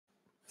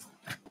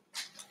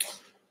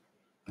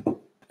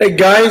Hey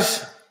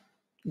guys,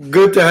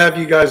 good to have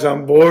you guys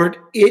on board.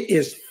 It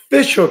is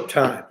fishhook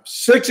time,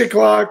 6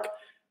 o'clock,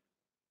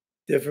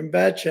 different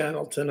bat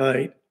channel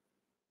tonight,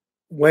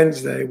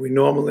 Wednesday. We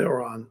normally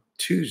are on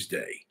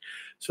Tuesday.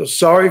 So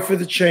sorry for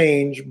the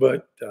change,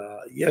 but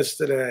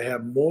yesterday I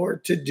had more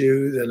to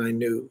do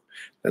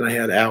than I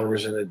had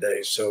hours in a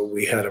day. So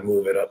we had to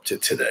move it up to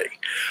today.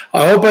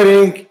 I hope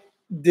I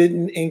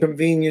didn't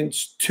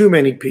inconvenience too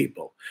many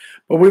people,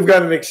 but we've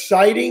got an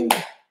exciting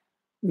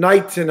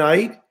night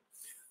tonight.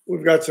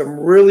 We've got some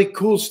really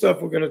cool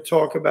stuff we're going to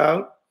talk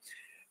about.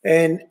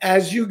 And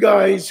as you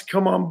guys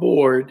come on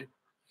board,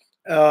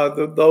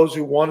 those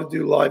who want to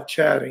do live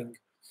chatting,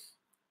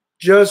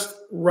 just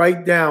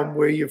write down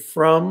where you're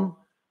from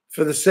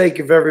for the sake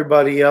of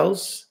everybody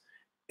else.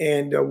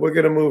 And we're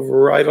going to move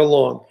right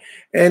along.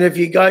 And if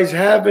you guys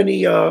have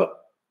any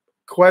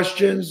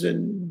questions,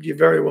 and you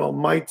very well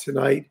might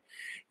tonight,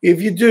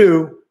 if you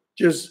do,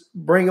 just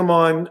bring them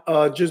on.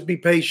 Just be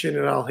patient,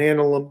 and I'll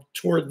handle them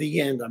toward the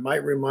end. I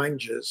might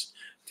remind you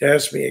to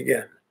ask me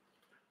again.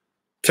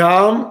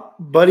 Tom,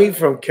 buddy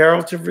from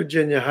Carrollton,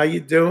 Virginia, how you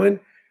doing?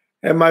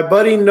 And my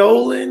buddy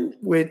Nolan,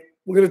 we're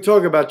going to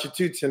talk about you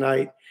too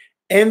tonight.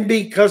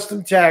 MB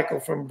Custom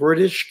Tackle from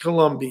British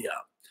Columbia.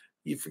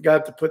 You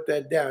forgot to put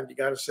that down. You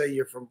got to say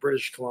you're from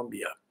British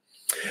Columbia.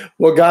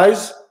 Well,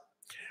 guys,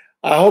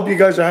 I hope you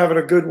guys are having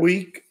a good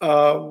week.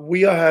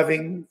 We are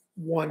having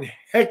one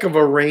heck of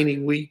a rainy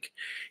week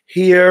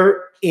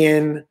here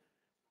in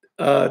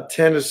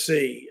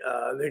Tennessee.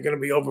 They're going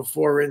to be over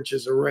 4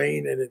 inches of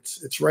rain, and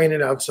it's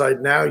raining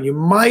outside now. You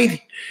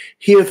might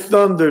hear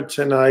thunder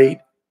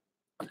tonight.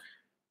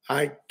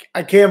 I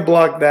can't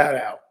block that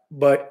out,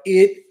 but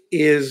it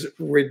is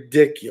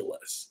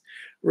ridiculous.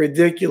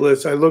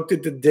 Ridiculous. I looked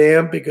at the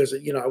dam because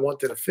I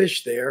wanted to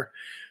fish there,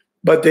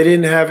 but they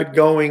didn't have it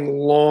going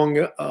long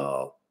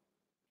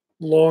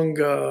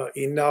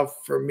enough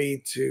for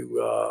me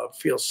to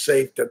feel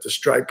safe that the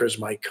stripers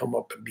might come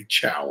up and be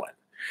chowing.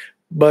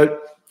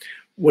 But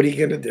what are you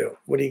going to do?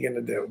 What are you going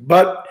to do?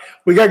 But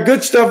we got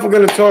good stuff we're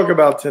going to talk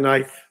about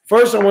tonight.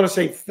 First, I want to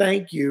say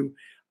thank you.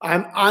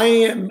 I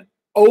am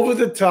over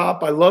the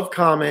top. I love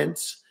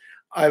comments.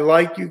 I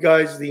like you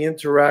guys. The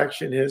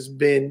interaction has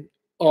been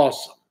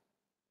awesome.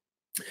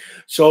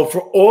 So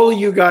for all of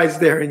you guys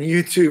there in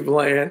YouTube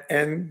land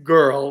and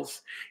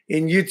girls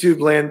in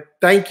YouTube land,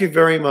 thank you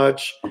very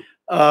much.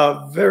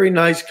 Very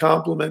nice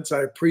compliments.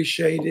 I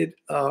appreciate it.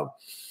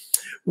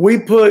 We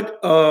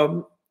put,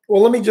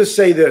 well, let me just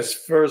say this.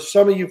 For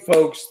some of you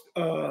folks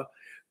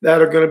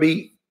that are going to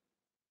be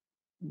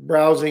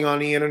browsing on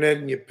the internet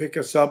and you pick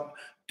us up,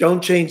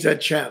 don't change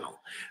that channel.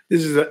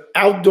 This is an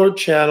outdoor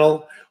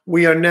channel.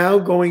 We are now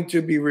going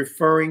to be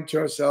referring to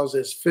ourselves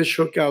as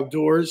Fishhook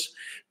Outdoors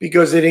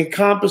because it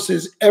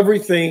encompasses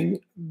everything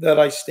that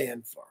I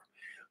stand for.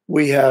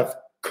 We have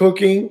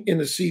cooking in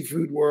the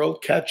seafood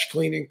world, catch,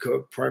 clean, and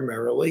cook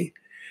primarily.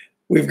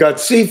 We've got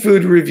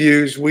seafood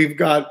reviews. We've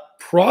got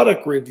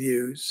product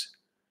reviews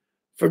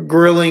for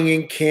grilling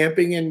and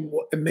camping and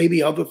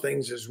maybe other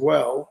things as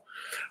well.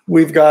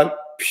 We've got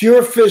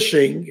pure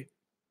fishing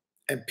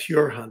and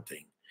pure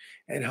hunting.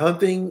 And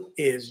hunting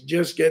is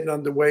just getting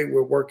underway.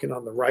 We're working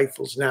on the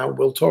rifles now.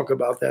 We'll talk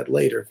about that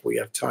later if we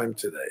have time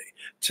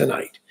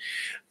tonight.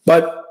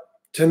 But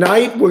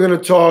tonight we're going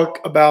to talk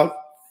about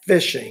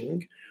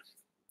fishing.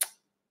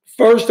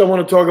 First, I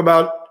want to talk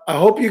about, I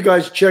hope you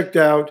guys checked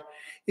out.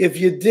 If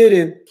you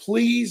didn't,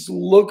 please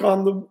look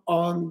on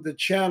the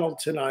channel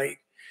tonight.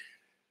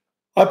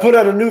 I put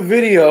out a new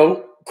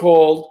video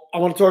called, I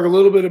want to talk a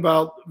little bit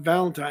about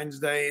Valentine's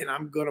Day, and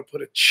I'm going to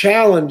put a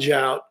challenge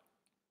out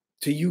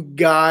to you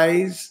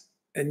guys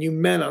and you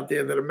men out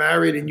there that are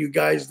married and you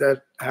guys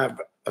that have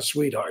a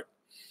sweetheart.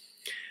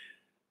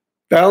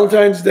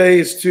 Valentine's Day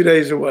is 2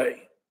 days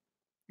away.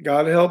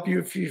 God help you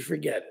if you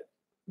forget it.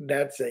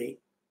 That's a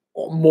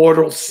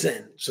mortal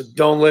sin, so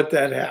don't let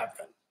that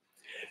happen.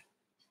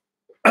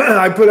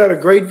 I put out a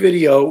great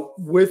video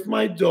with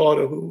my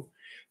daughter who,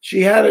 she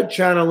had a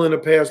channel in the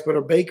past, but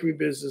her bakery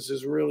business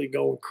is really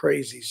going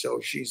crazy. So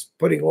she's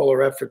putting all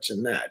her efforts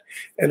in that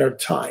and her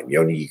time.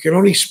 You can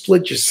only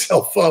split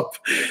yourself up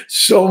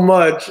so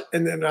much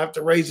and then have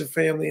to raise a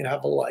family and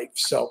have a life.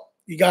 So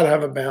you got to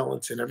have a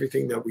balance in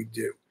everything that we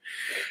do.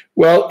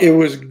 Well, it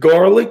was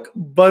garlic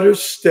butter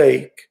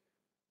steak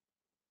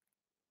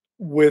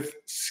with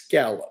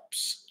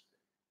scallops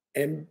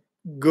and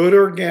good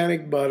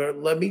organic butter.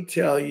 Let me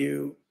tell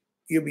you,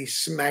 you'll be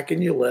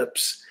smacking your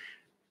lips.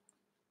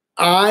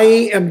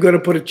 I am going to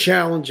put a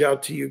challenge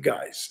out to you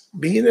guys.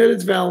 Being that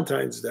it's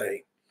Valentine's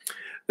Day,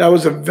 that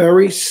was a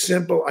very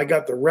simple, I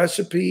got the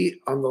recipe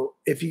on the,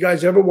 if you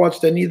guys ever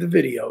watched any of the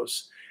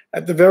videos,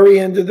 at the very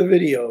end of the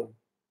video,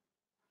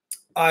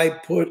 I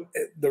put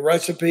the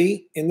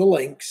recipe in the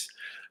links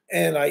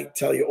and I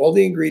tell you all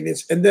the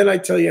ingredients and then I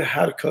tell you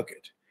how to cook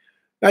it.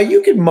 Now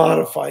you can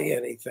modify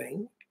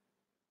anything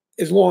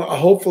as long,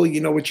 hopefully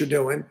you know what you're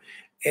doing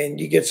and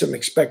you get some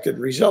expected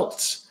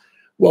results.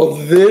 Well,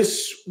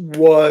 this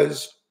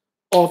was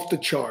off the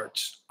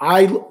charts.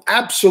 I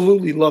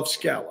absolutely love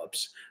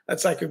scallops.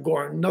 That's like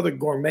another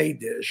gourmet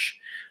dish.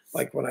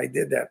 Like when I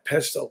did that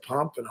pesto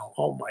pompano,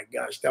 oh my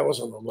gosh, that was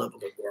on the level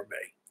of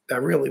gourmet.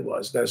 That really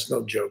was. That's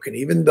no joke. And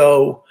even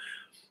though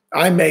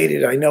I made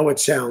it, I know it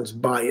sounds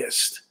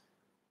biased.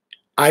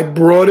 I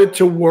brought it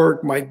to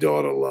work. My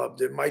daughter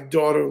loved it. My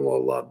daughter-in-law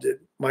loved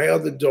it. My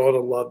other daughter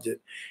loved it.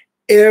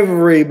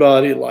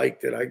 Everybody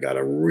liked it. I got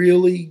a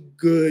really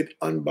good,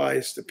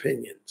 unbiased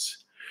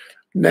opinions.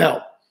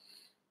 Now,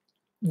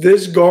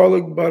 this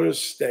garlic butter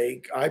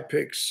steak, I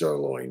pick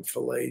sirloin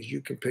fillets.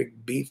 You can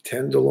pick beef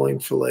tenderloin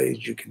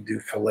fillets. You can do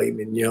filet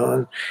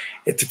mignon.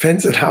 It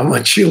depends on how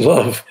much you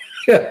love.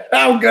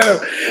 I'm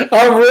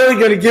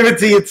really gonna give it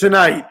to you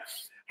tonight.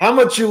 How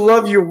much you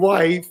love your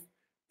wife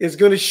is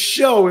going to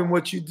show in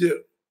what you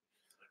do.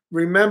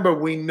 Remember,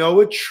 we know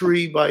a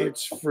tree by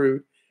its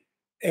fruit.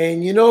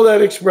 And you know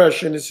that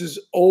expression, it's as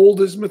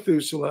old as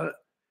Methuselah.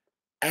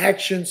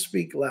 Actions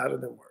speak louder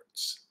than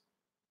words.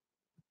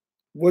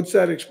 What's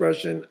that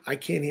expression? I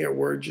can't hear a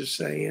word you're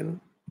saying.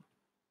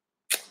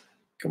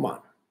 Come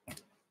on.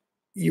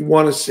 You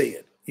want to see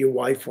it. Your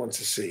wife wants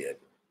to see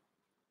it.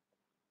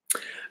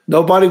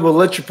 Nobody will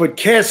let you put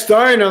cast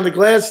iron on the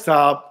glass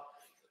top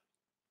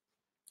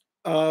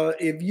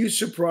if you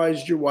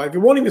surprised your wife. It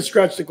won't even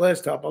scratch the glass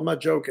top. I'm not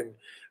joking.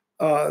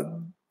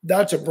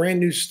 That's a brand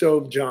new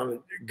stove John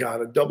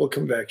got, a double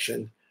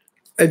convection.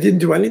 It didn't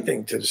do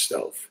anything to the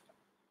stove.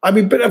 I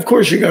mean, but of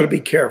course you got to be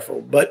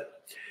careful.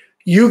 But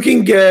you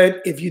can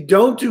get, if you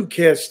don't do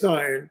cast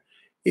iron,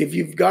 if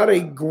you've got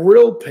a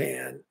grill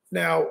pan,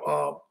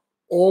 now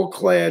All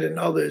Clad and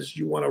others,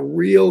 you want a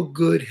real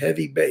good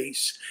heavy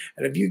base.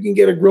 And if you can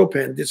get a grill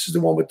pan, this is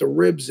the one with the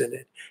ribs in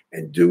it,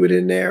 and do it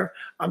in there,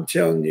 I'm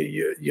telling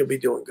you, you'll be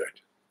doing good.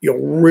 You'll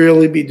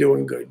really be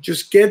doing good.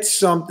 Just get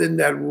something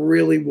that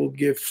really will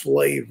give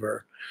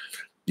flavor.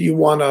 You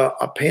want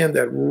a pan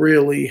that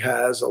really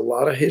has a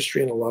lot of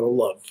history and a lot of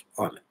love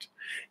on it.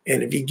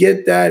 And if you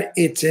get that,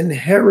 it's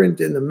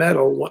inherent in the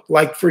metal.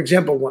 Like, for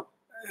example, when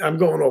I'm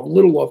going a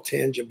little off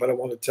tangent, but I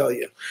want to tell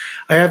you,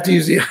 I have to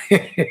use the.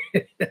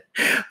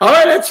 All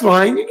right, that's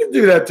fine. You can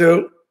do that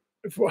too.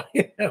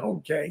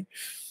 Okay.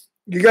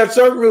 You got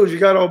certain rules. You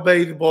got to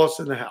obey the boss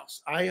in the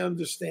house. I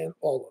understand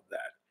all of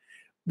that,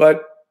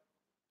 but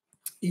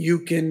you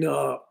can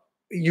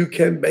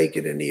bake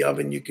it in the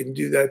oven. You can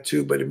do that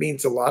too, but it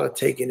means a lot of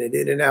taking it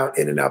in and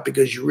out,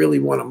 because you really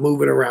want to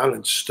move it around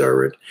and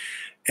stir it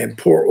and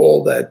pour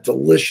all that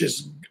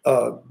delicious,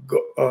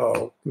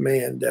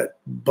 that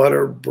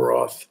butter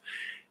broth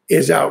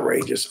is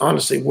outrageous.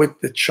 Honestly, with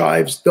the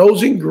chives,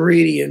 those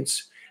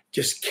ingredients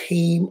just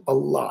came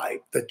alive.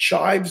 The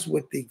chives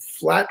with the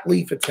flat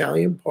leaf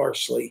Italian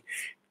parsley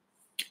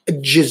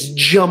just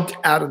jumped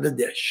out of the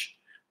dish.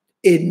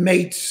 It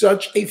made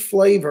such a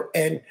flavor.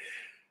 And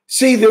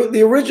see,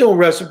 the original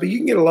recipe, you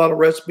can get a lot of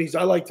recipes.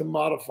 I like to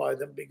modify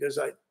them because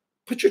I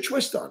put your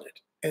twist on it.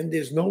 And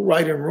there's no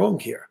right and wrong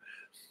here.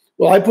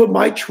 Well, I put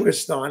my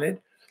twist on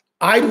it.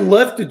 I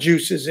left the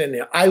juices in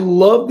there. I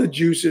love the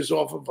juices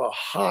off of a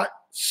hot,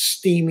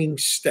 steaming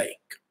steak.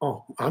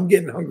 Oh, I'm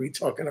getting hungry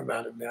talking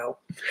about it now.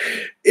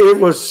 It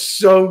was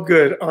so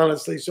good,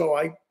 honestly. So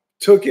I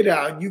took it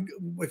out.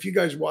 If you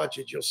guys watch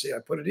it, you'll see I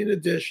put it in a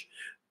dish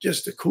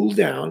just to cool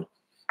down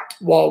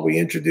while we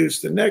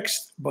introduced the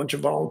next bunch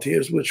of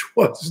volunteers, which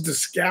was the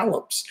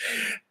scallops.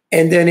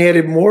 And then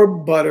added more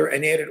butter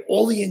and added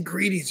all the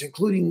ingredients,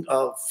 including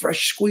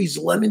fresh squeezed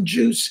lemon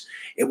juice.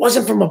 It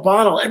wasn't from a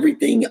bottle.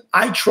 Everything,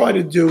 I try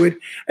to do it.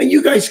 And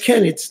you guys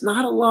can. It's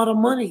not a lot of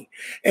money.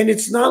 And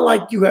it's not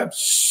like you have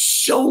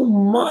so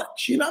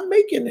much. You're not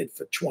making it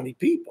for 20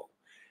 people.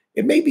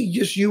 It may be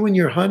just you and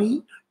your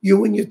honey,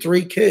 you and your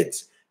 3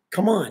 kids.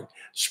 Come on.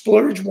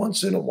 Splurge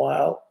once in a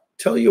while.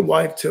 Tell your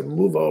wife to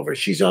move over.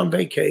 She's on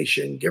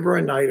vacation. Give her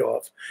a night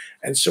off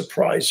and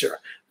surprise her.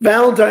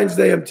 Valentine's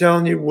Day, I'm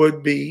telling you,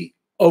 would be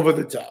over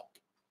the top.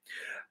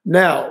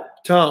 Now,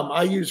 Tom,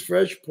 I use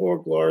fresh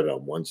pork lard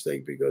on one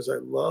steak because I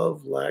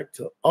love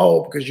lactose.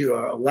 Oh, because you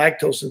are a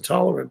lactose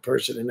intolerant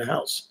person in the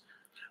house.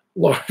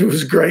 Lard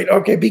was great.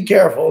 Okay, be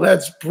careful.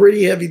 That's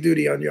pretty heavy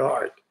duty on your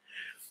heart.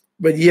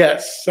 But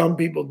yes, some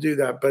people do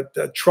that.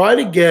 But try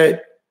to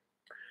get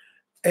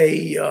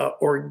a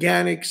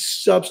organic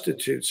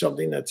substitute,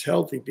 something that's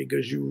healthy,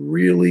 because you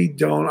really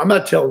don't. I'm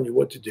not telling you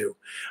what to do.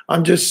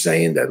 I'm just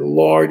saying that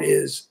lard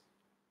is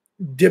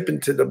dipping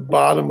to the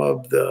bottom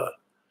of the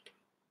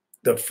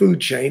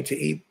food chain to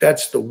eat.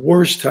 That's the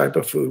worst type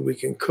of food we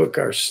can cook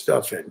our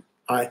stuff in.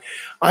 I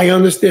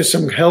understand there's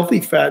some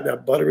healthy fat.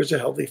 That butter is a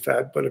healthy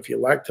fat, but if you're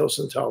lactose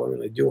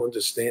intolerant, I do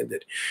understand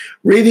it.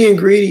 Read the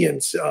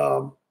ingredients.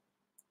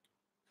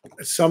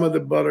 Some of the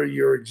butter,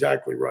 you're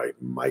exactly right,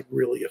 might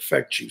really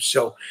affect you.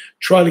 So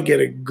try to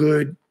get a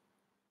good,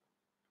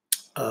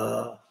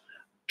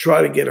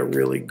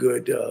 really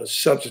good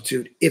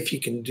substitute. If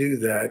you can do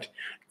that,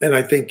 then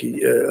I think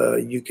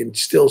you can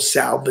still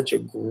salvage a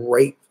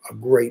great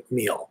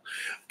meal.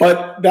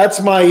 But that's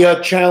my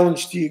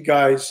challenge to you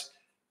guys.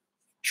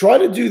 Try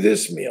to do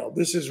this meal.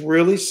 This is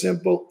really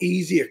simple,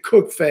 easy,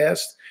 cook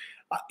fast.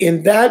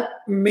 In that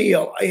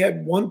meal, I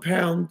had 1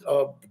 pound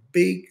of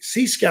big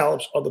sea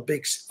scallops are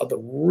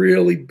the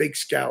really big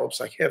scallops,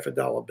 like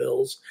 $half-a-dollar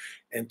bills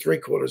and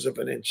 3/4 of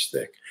an inch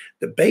thick.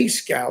 The bay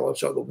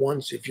scallops are the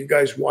ones, if you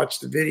guys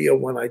watched the video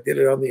when I did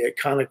it on the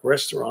iconic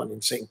restaurant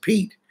in St.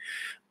 Pete,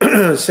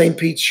 St.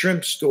 Pete's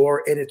Shrimp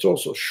Store, and it's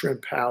also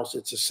Shrimp House.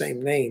 It's the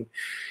same name.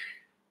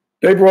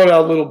 They brought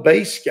out little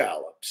bay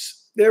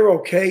scallops. They're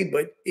okay,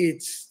 but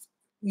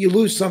you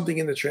lose something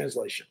in the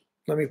translation.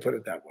 Let me put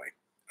it that way.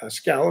 A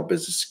scallop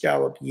is a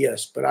scallop,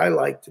 yes, but I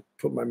like to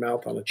put my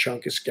mouth on a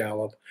chunk of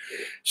scallop.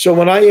 So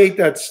when I ate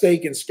that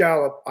steak and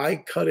scallop, I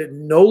cut it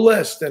no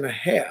less than a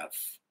half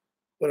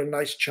with a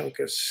nice chunk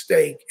of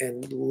steak.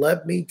 And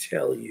let me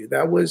tell you,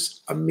 that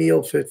was a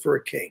meal fit for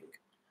a king.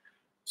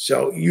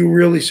 So you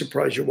really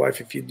surprise your wife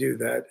if you do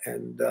that.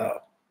 And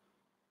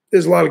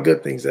there's a lot of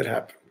good things that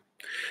happen.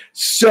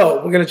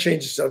 So we're going to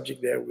change the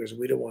subject there because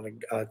we don't want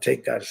to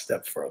take that a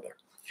step further.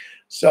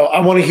 So I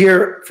want to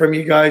hear from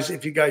you guys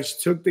if you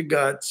guys took the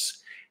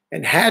guts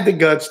and had the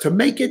guts to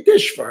make a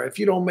dish for her. If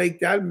you don't make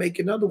that, make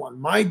another one.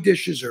 My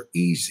dishes are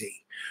easy.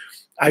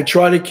 I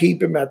try to keep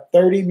them at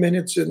 30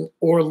 minutes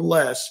or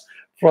less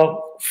from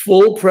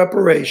full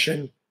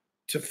preparation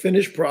to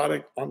finished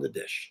product on the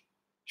dish.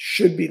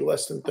 Should be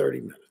less than 30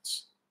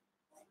 minutes.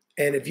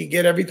 And if you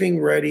get everything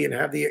ready and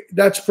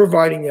that's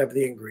providing you have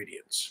the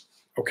ingredients.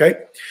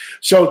 Okay?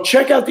 So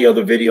check out the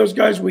other videos,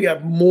 guys. We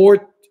have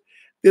more.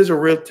 There's a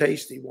real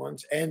tasty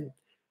ones. And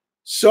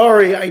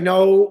sorry, I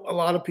know a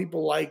lot of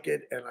people like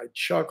it, and I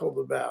chuckled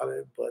about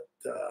it, but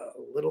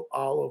little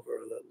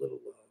Oliver, that little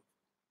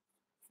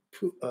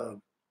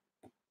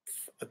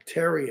a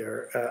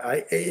terrier,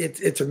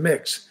 it's a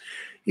mix.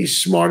 He's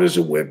smart as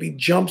a whip. He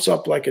jumps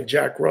up like a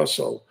Jack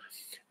Russell.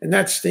 And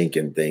that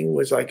stinking thing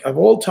was like, of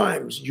all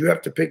times, you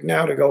have to pick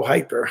now to go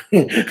hyper.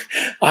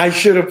 I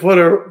should have put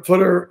her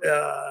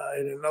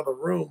in another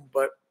room,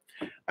 but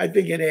I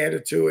think it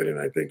added to it, and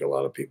I think a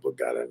lot of people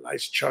got a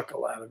nice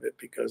chuckle out of it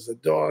because the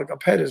dog, a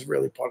pet, is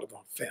really part of the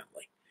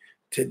family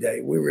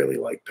today. We really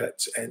like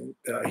pets, and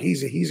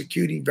he's a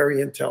cutie, very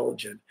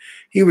intelligent.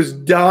 He was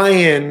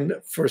dying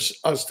for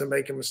us to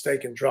make a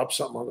mistake and drop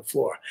something on the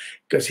floor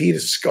because he'd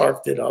have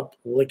scarfed it up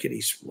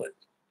lickety split.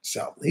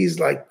 So he's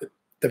like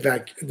the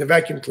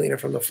vacuum cleaner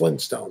from the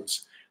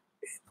Flintstones.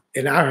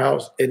 In our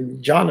house,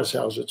 in John's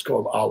house, it's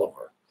called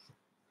Oliver.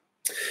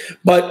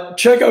 But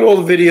check out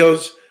all the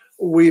videos.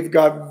 We've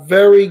got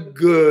very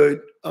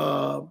good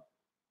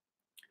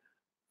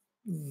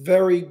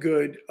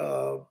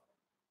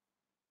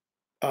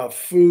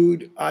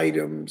food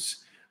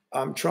items.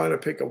 I'm trying to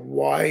pick a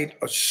wide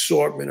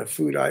assortment of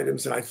food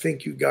items, and I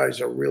think you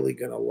guys are really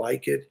going to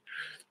like it.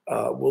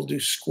 We'll do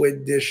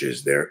squid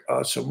dishes. There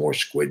are some more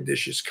squid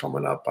dishes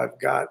coming up. I've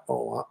got,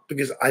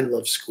 because I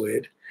love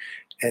squid.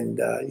 And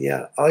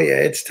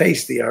it's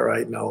tasty. All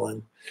right,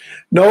 Nolan.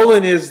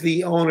 Nolan is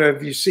the owner,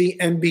 if you see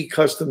NB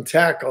Custom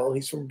Tackle.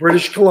 He's from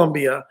British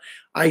Columbia.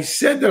 I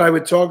said that I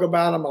would talk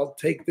about him. I'll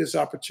take this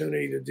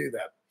opportunity to do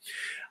that.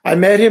 I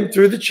met him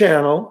through the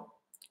channel,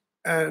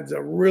 and it's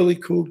a really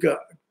cool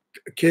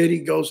kid.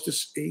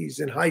 He's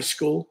in high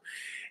school.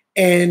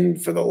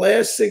 And for the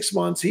last 6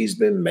 months, he's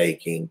been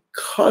making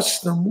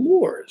custom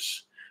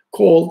lures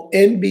called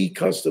NB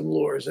Custom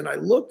Lures. And I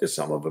looked at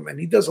some of them, and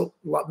he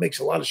makes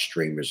a lot of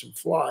streamers and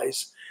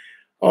flies.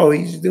 Oh,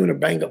 he's doing a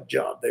bang-up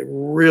job. They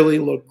really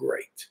look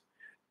great.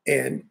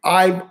 And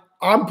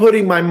I'm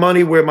putting my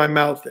money where my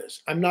mouth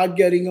is. I'm not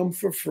getting them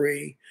for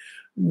free.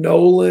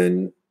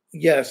 Nolan,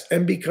 yes,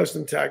 NB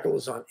Custom Tackle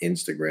is on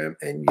Instagram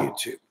and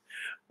YouTube.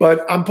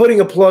 But I'm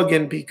putting a plug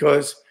in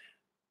because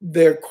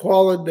they're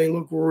quality. They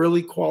look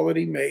really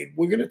quality made.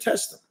 We're going to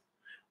test them.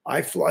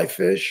 I fly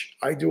fish.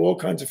 I do all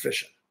kinds of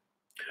fishing.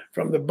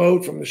 From the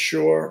boat, from the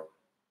shore,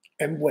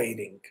 and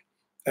wading,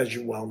 as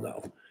you well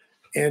know.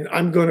 And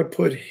I'm going to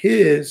put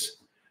his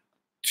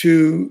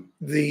to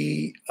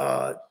the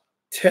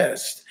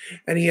test.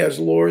 And he has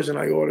lures, and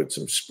I ordered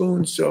some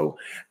spoons. So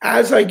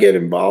as I get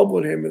involved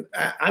with him,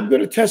 I'm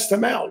going to test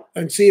them out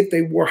and see if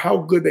how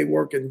good they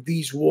work in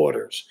these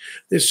waters.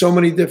 There's so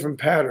many different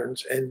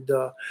patterns, and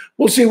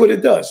we'll see what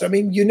it does. I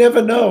mean, you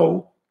never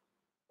know.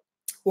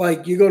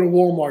 Like you go to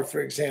Walmart,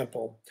 for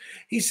example,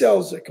 he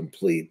sells a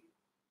complete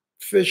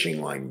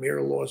fishing line,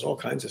 mirror lures, all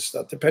kinds of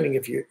stuff, depending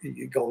if you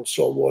go in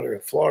saltwater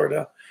in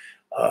Florida.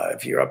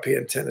 If you're up here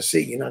in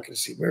Tennessee, you're not going to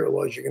see mirror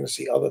lures. You're going to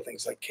see other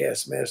things like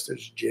cast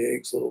masters,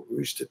 jigs, little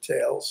rooster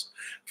tails.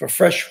 For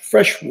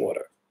fresh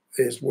water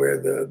is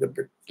where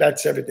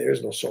that's everything.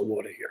 There's no salt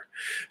water here.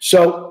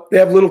 So they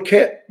have little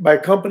by a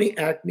company,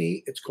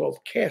 Acme. It's called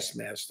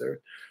Castmaster.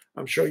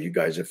 I'm sure you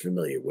guys are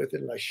familiar with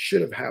it, and I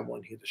should have had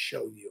one here to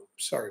show you. I'm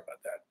sorry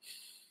about that.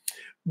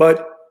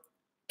 But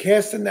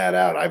casting that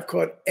out, I've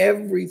caught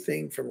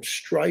everything from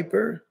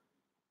striper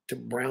to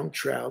brown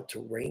trout to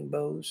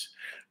rainbows,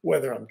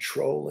 whether I'm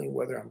trolling,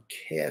 whether I'm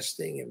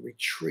casting and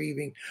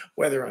retrieving,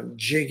 whether I'm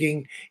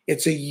jigging.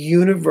 It's a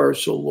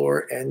universal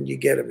lure, and you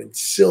get them in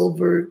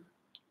silver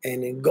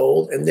and in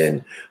gold, and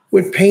then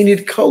with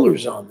painted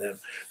colors on them.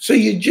 So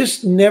you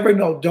just never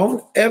know.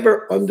 Don't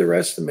ever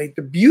underestimate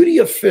the beauty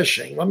of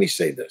fishing. Let me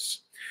say this.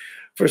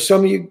 For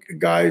some of you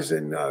guys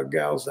and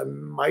gals that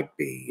might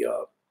be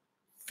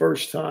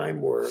first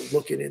time or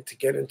looking to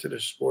get into the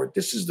sport,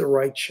 this is the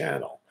right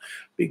channel,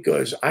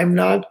 because I'm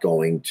not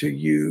going to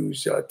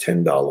use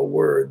 $10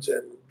 words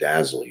and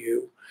dazzle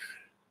you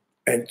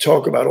and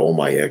talk about all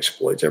my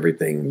exploits,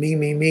 everything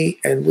me,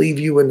 and leave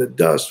you in the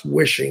dust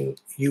wishing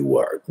you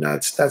were.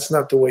 That's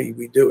not the way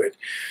we do it.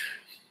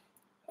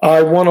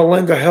 I want to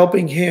lend a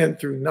helping hand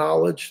through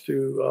knowledge,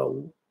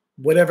 through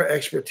whatever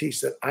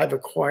expertise that I've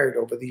acquired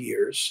over the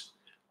years.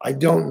 I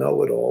don't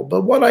know it all,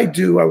 but what I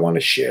do, I want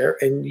to share,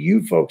 and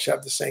you folks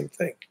have the same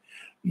thing.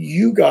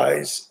 You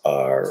guys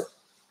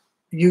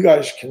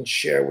can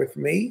share with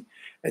me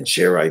and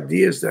share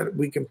ideas that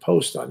we can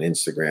post on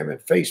Instagram and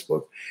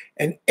Facebook,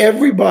 and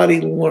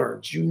everybody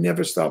learns. You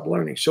never stop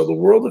learning. So the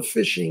world of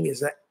fishing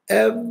is an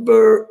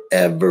ever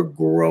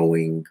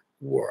growing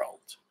world.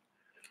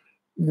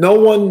 No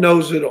one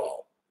knows it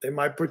all. They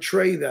might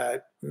portray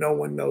that no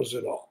one knows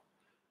it all.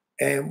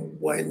 And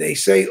when they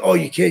say, oh,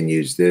 you can't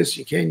use this,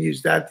 you can't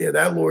use that there,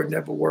 that lure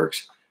never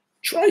works,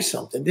 try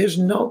something. There's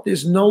no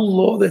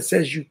law that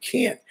says you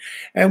can't.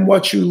 And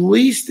what you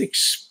least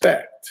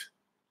expect,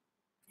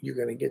 you're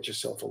going to get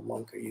yourself a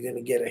lunker. You're going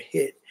to get a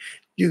hit.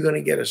 You're going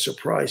to get a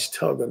surprise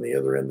tug on the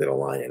other end of the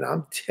line. And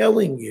I'm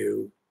telling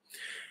you,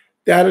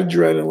 that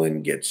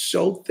adrenaline gets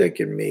so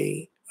thick in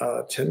me.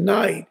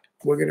 Tonight,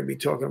 we're going to be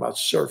talking about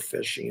surf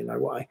fishing.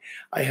 And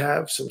I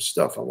have some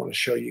stuff I want to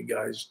show you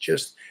guys.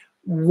 Just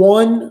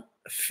one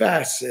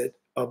facet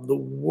of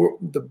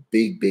the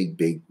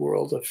big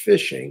world of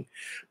fishing,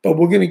 but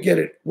we're going to get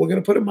it. We're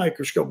going to put a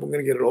microscope. We're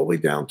going to get it all the way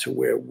down to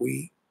where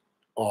we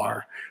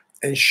are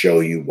and show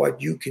you what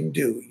you can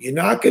do. You're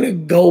not going to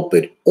gulp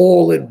it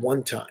all at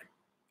one time.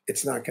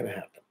 It's not going to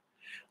happen.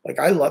 Like,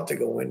 I love to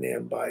go in there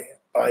and buy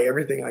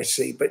everything I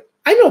see, but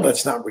I know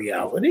that's not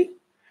reality.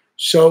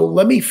 So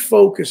let me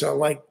focus on,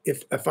 like,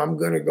 if I'm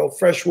going to go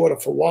freshwater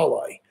for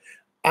walleye,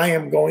 I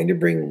am going to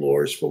bring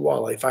lures for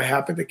walleye. If I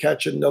happen to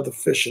catch another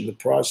fish in the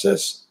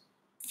process,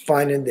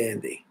 fine and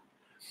dandy.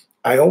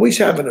 I always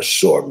have an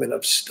assortment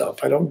of stuff.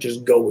 I don't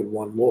just go with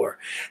one lure.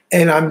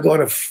 And I'm going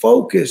to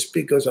focus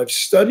because I've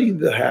studied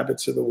the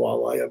habits of the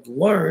walleye. I've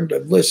learned,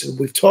 I've listened.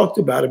 We've talked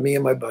about it, me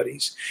and my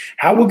buddies,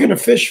 how we're going to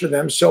fish for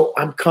them. So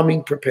I'm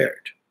coming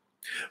prepared.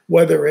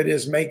 Whether it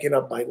is making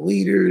up my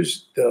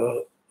leaders,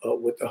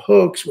 with the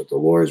hooks, with the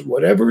lures,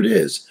 whatever it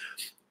is,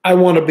 I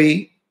want to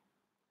be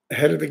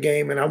ahead of the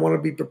game, and I want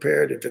to be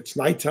prepared. If it's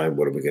nighttime,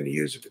 what are we going to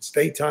use? If it's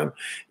daytime,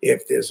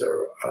 if there's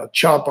a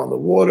chop on the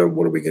water,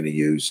 what are we going to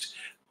use?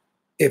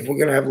 If we're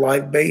going to have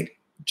live bait,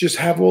 just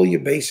have all your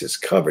bases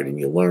covered, and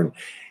you learn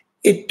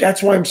it.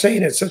 That's why I'm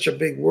saying it's such a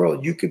big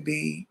world. You could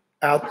be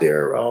out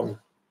there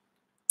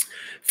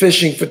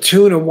fishing for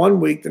tuna one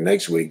week, the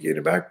next week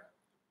you're back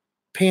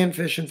pan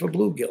fishing for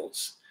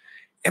bluegills,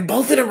 and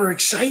both of them are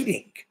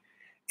exciting.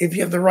 If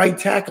you have the right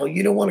tackle,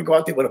 you don't want to go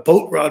out there with a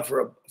boat rod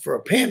for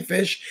a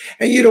panfish,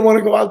 and you don't want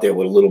to go out there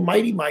with a little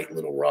mighty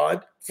little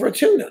rod for a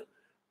tuna.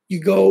 You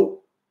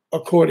go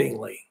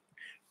accordingly.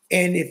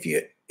 And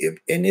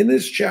and in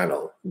this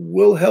channel,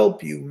 we'll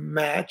help you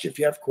match, if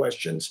you have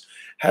questions,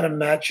 how to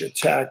match your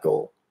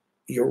tackle,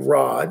 your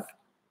rod,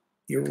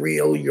 your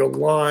reel, your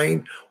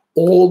line,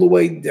 all the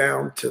way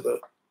down to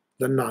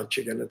the knot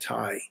you're going to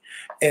tie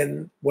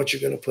and what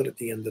you're going to put at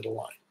the end of the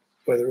line,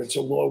 whether it's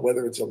a lure,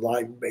 whether it's a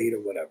live bait or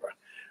whatever.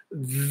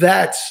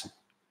 That's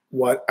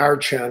what our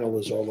channel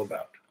is all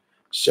about.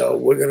 So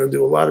we're going to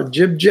do a lot of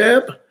jib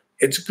jab.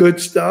 It's good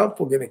stuff.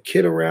 We're going to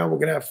kid around. We're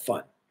going to have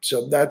fun.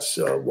 So that's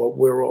what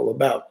we're all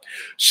about.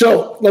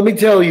 So let me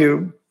tell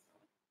you,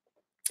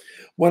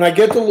 when I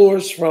get the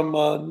lures from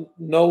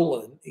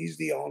Nolan, he's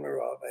the owner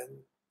of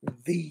and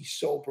the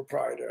sole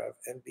proprietor of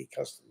NB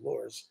Custom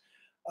Lures,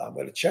 I'm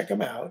going to check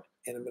him out,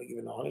 and I'm going to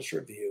give an honest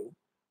review,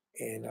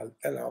 and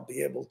I'll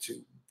be able to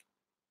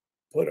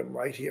put them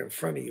right here in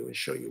front of you and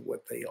show you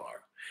what they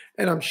are.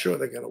 And I'm sure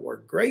they're going to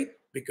work great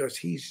because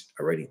he's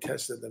already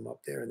tested them up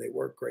there and they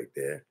work great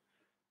there.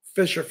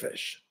 Fish are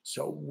fish.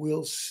 So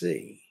we'll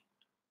see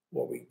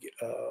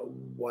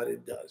what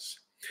it does.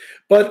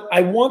 But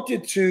I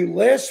wanted to,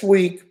 last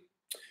week,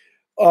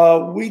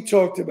 we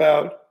talked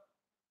about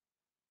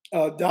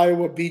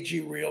Daiwa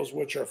BG reels,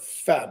 which are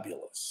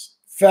fabulous.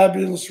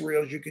 Fabulous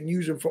reels. You can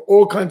use them for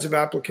all kinds of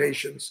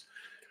applications,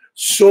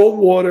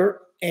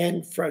 saltwater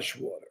and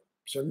freshwater.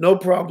 So no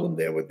problem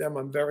there with them.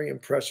 I'm very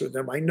impressed with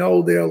them. I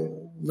know their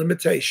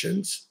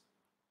limitations.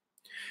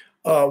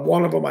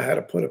 One of them I had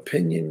to put a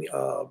pinion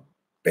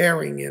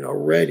bearing in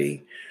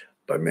already,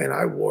 but man,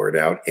 I wore it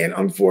out. And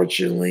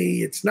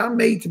unfortunately, it's not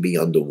made to be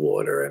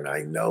underwater. And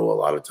I know a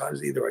lot of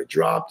times either I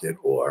dropped it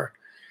or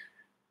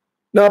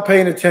not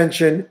paying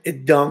attention,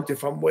 it dunked.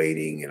 If I'm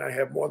waiting and I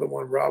have more than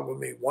one rod with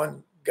me,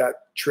 one got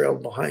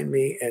trailed behind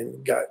me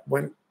and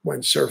went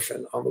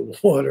surfing on the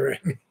water.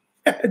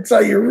 That's how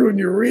you ruin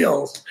your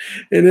reels.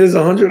 It is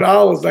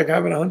 $100, like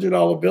having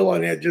 $100 bill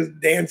on there just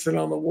dancing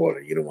on the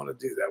water. You don't want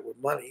to do that with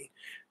money.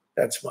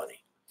 That's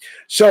money.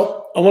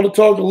 So I want to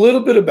talk a little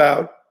bit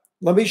about,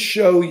 let me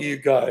show you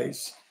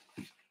guys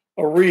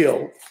a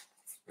reel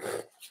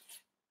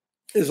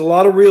There's a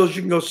lot of reels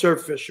you can go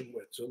surf fishing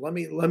with. So let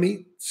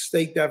me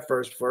state that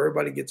first before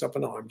everybody gets up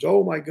in arms.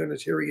 Oh my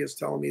goodness, here he is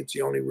telling me it's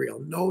the only reel.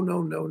 No,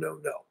 no, no, no,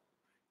 no.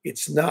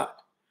 It's not.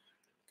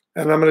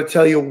 And I'm going to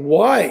tell you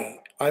why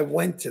I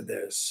went to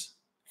this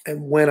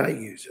and when I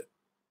use it.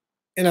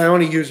 And I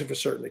only use it for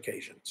certain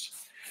occasions.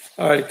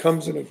 All right, it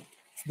comes in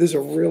this is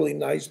a really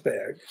nice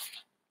bag.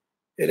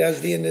 It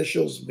has the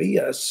initials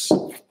VS,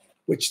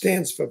 which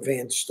stands for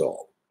Van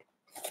Staal.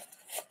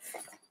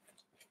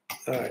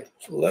 All right,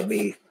 let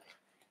me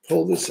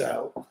pull this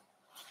out.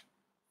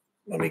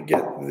 Let me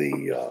get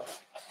the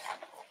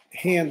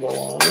handle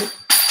on it.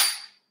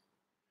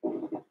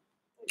 Let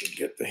me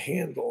get the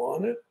handle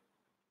on it.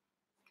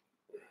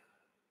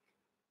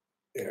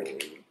 There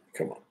we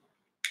come on.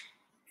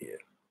 Yeah,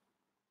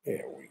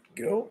 there we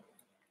go.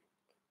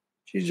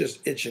 She's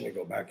just itching to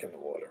go back in the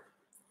water.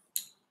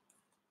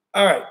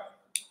 All right.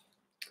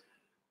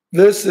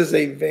 This is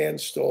a Van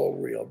Staal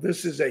reel.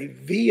 This is a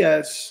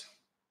VS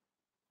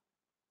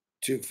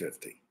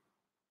 250.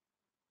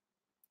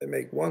 They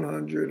make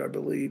 100, I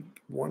believe,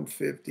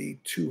 150,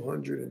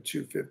 200, and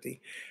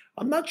 250.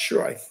 I'm not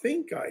sure. I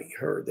think I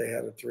heard they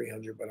had a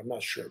 300, but I'm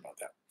not sure about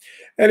that.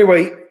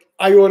 Anyway,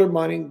 I ordered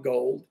mine in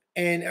gold.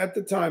 And at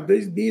the time,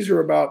 these are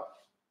about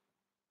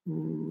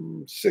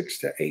 6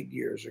 to 8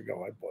 years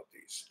ago I bought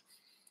these.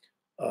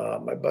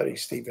 My buddy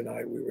Steve and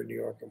I, we were in New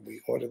York, and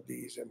we ordered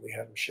these, and we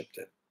had them shipped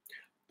in.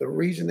 The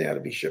reason they had to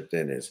be shipped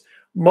in is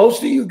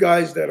most of you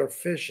guys that are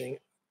fishing,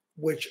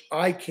 which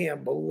I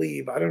can't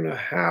believe, I don't know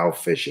how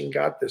fishing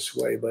got this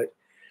way, but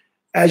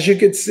as you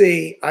can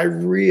see, I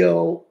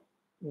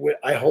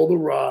hold a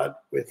rod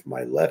with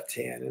my left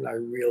hand and I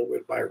reel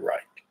with my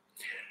right.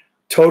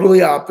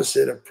 Totally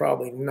opposite of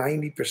probably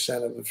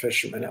 90% of the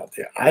fishermen out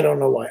there. I don't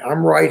know why.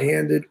 I'm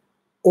right-handed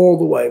all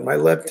the way. My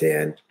left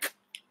hand,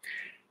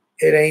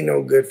 it ain't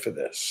no good for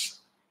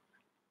this.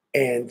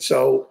 And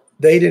so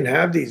they didn't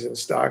have these in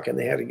stock, and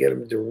they had to get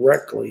them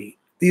directly.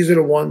 These are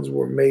the ones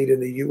were made in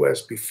the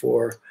U.S.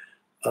 before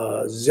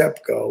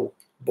Zepco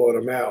bought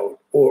them out,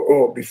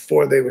 or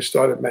before they were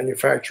started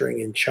manufacturing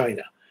in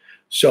China.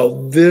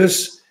 So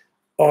these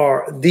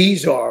are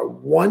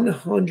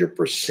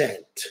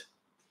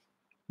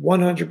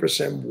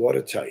 100%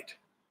 watertight.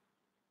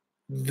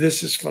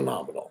 This is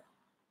phenomenal.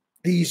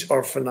 These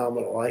are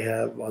phenomenal. I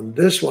have on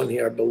this one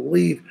here, I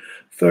believe,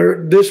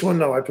 this one,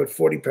 no, I put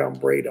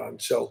 40-pound braid on.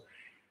 So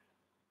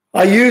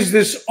I use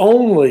this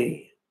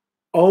only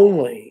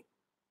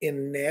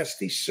in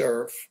nasty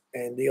surf,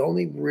 and the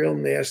only real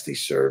nasty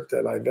surf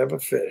that I've ever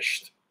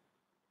fished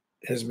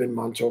has been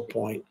Montauk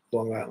Point,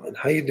 Long Island.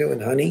 How you doing,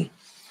 honey?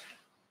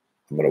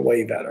 I'm going to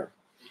wave at her.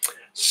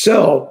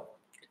 So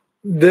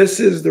this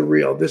is the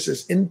reel. This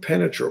is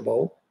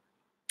impenetrable.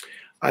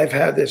 I've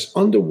had this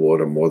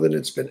underwater more than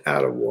it's been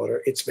out of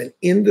water. It's been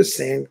in the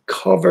sand,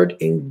 covered,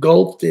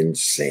 engulfed in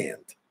sand.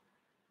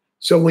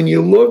 So when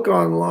you look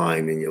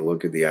online and you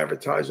look at the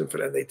advertisement for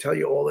that, they tell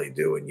you all they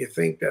do, and you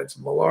think that's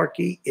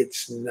malarkey.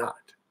 It's not.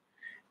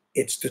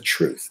 It's the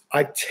truth.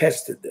 I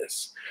tested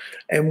this.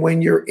 And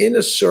when you're in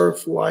a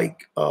surf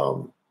like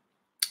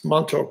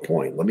Montauk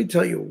Point, let me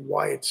tell you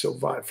why it's so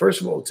violent.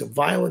 First of all, it's a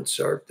violent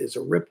surf. There's a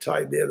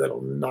riptide there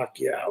that'll knock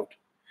you out.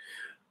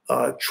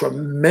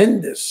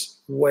 Tremendous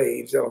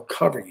waves that'll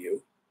cover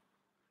you.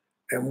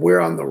 And we're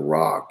on the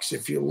rocks.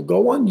 If you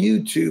go on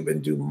YouTube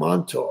and do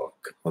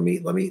Montauk, let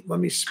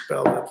me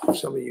spell it for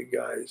some of you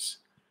guys,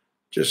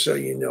 just so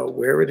you know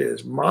where it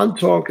is.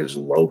 Montauk is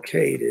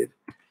located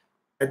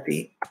at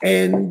the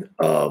end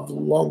of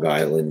Long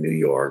Island, New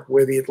York,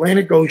 where the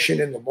Atlantic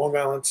Ocean and the Long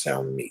Island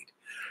Sound meet.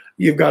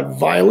 You've got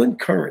violent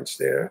currents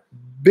there,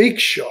 big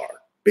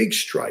shark, big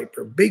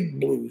striper, big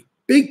blues,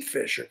 big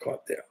fish are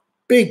caught there.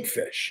 Big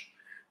fish.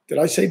 Did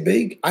I say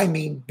big? I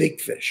mean big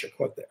fish are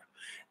caught there.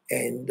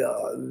 And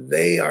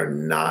they are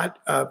not,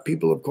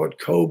 people have caught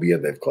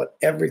cobia. They've caught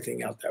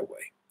everything out that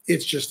way.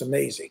 It's just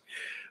amazing.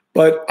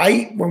 But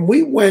when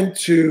we went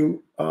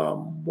to,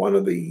 one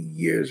of the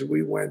years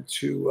we went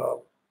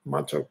to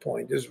Montauk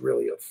Point, this is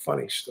really a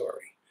funny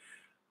story.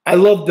 I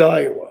loved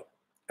Daiwa.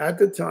 At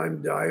the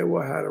time,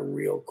 Daiwa had a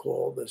reel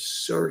called the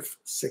Surf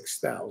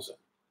 6000.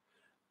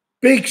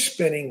 Big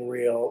spinning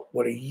reel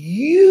with a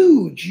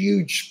huge,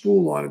 huge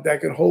spool on it that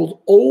could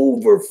hold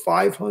over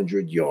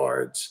 500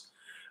 yards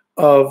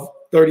of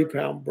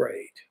 30-pound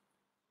braid.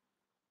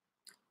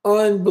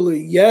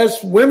 Unbelievable.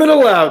 Yes, women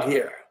allowed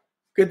here.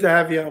 Good to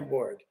have you on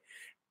board.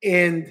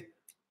 And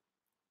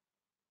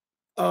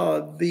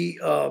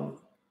the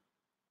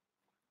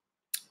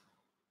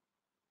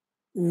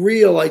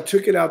reel, I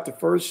took it out the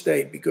first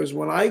day because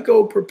when I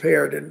go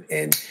prepared,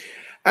 and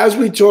as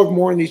we talk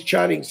more in these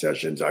chatting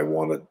sessions, I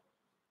want to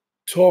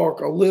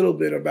talk a little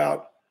bit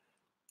about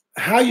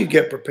how you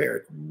get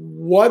prepared.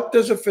 What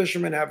does a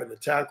fisherman have in the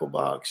tackle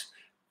box?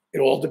 It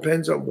all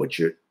depends on what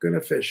you're going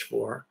to fish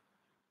for,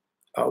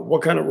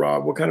 what kind of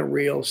rod, what kind of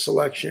reel,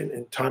 selection,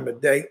 and time of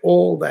day,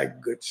 all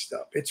that good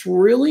stuff. It's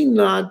really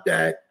not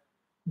that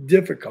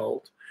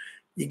difficult.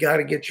 You got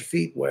to get your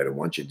feet wet. And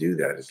once you do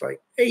that, it's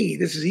like, hey,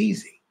 this is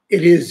easy.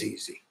 It is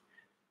easy.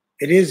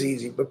 It is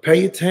easy, but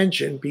pay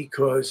attention,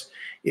 because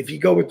if you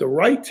go at the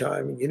right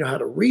time and you know how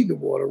to read the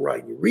water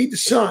right, you read the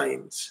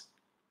signs,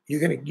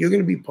 you're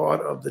gonna be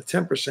part of the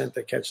 10%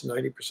 that catch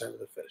 90% of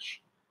the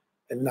fish,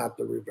 and not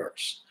the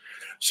reverse.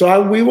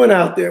 So we went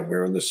out there, we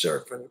were in the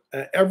surfing.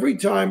 Every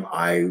time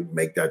I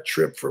make that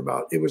trip for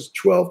it was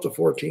 12 to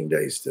 14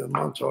 days to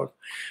Montauk,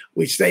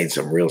 we stayed in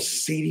some real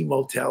seedy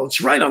motel.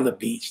 It's right on the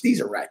beach.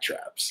 These are rat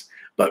traps.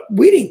 But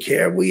we didn't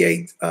care. We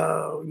ate,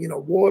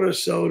 water,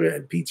 soda,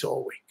 and pizza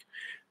all week.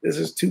 This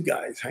is two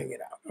guys hanging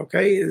out,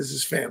 okay? This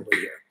is family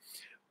here.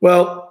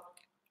 Well,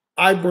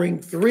 I bring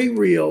 3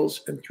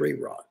 reels and 3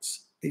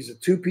 rods. These are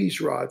 2-piece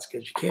rods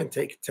because you can't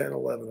take a 10,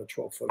 11, or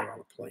 12-footer on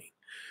a plane.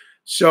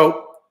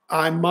 So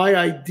my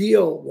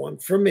ideal one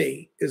for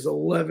me is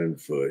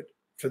 11-foot.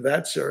 For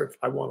that surf,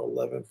 I want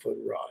 11-foot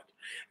rod.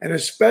 And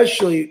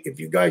especially if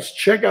you guys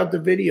check out the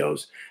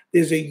videos,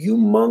 there's a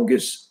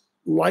humongous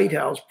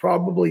lighthouse,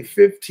 probably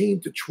 15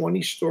 to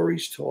 20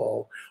 stories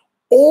tall,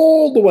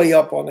 all the way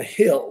up on a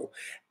hill.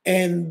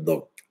 And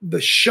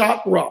the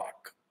shot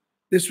rock,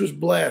 this was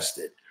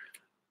blasted,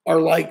 are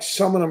like,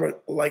 some of them are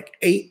like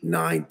 8,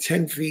 9,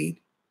 10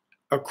 feet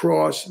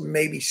across,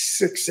 maybe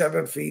 6,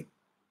 7 feet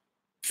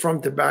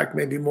front to back,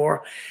 maybe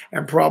more,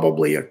 and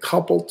probably a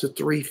couple to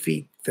 3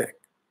 feet thick.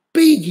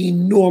 Big,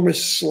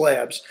 enormous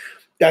slabs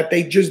that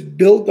they just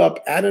built up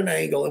at an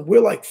angle. And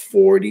we're like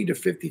 40 to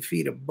 50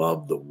 feet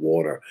above the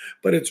water,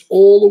 but it's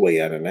all the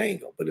way at an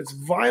angle. But it's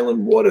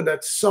violent water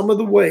that some of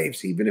the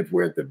waves, even if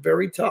we're at the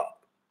very top,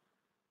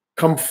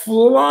 come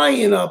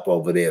flying up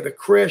over there. The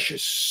crash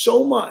is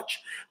so much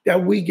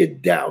that we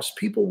get doused.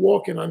 People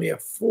walking on there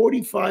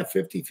 45,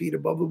 50 feet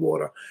above the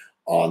water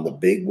on the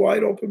big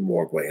wide open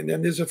walkway. And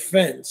then there's a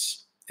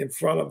fence in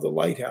front of the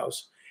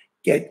lighthouse,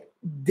 get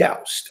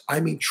doused. I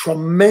mean,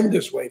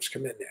 tremendous waves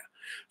come in there.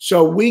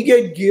 So we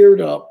get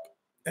geared up,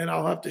 and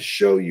I'll have to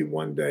show you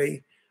one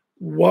day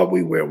what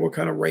we wear, what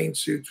kind of rain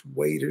suits,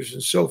 waders,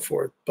 and so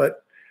forth.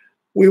 But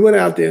we went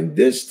out there, and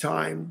this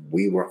time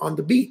we were on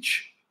the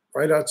beach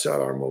right outside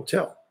our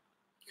motel.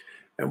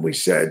 And we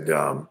said,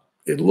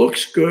 it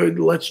looks good,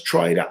 let's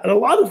try it out. And a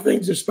lot of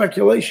things are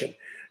speculation.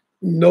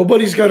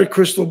 Nobody's got a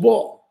crystal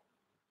ball.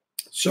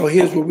 So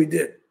here's what we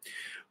did.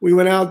 We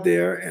went out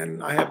there,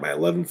 and I had my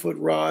 11-foot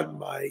rod,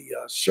 my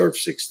Surf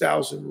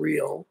 6000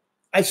 reel.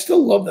 I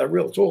still love that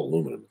reel. It's all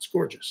aluminum. It's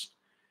gorgeous.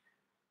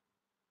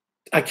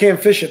 I can't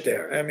fish it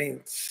there. I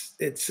mean,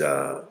 it's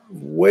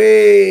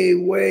way,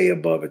 way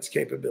above its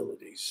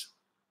capabilities.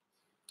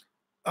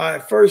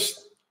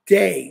 First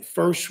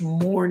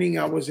morning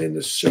I was in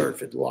the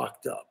surf, it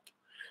locked up.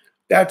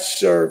 That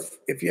surf,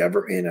 if you're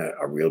ever in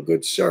a real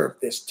good surf,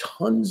 there's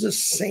tons of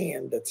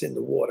sand that's in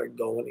the water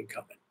going and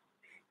coming.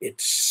 It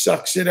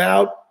sucks it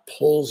out,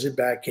 pulls it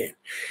back in.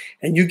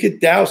 And you get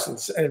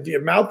doused, and if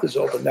your mouth is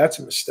open, that's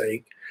a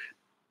mistake.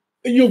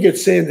 You'll get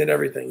sand in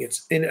everything.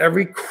 It's in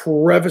every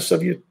crevice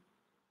of your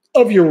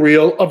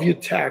reel, of your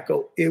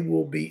tackle. It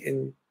will be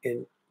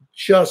in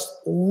just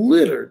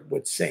littered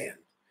with sand.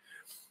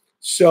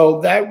 So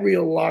that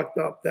reel locked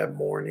up that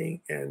morning.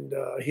 And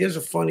here's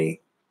a funny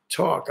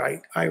talk.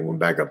 I went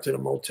back up to the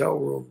motel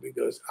room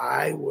because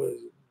I was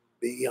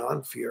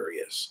beyond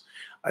furious.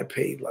 I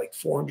paid like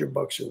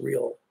 $400 a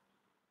reel.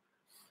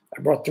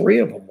 I brought 3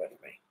 of them with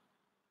me.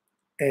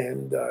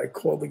 And I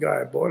called the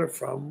guy I bought it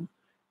from,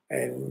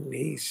 and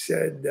he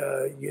said,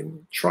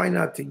 you try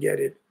not to get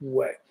it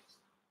wet.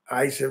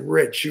 I said,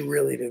 Rich, you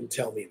really didn't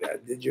tell me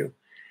that, did you?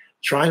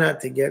 Try not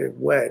to get it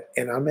wet.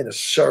 And I'm in a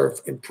surf,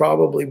 in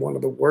probably one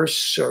of the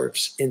worst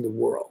surfs in the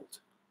world.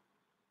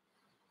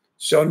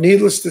 So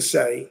needless to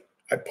say,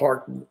 I've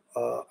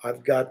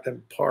got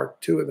them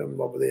parked, 2 of them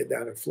over there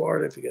down in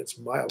Florida if it gets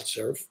mild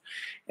surf.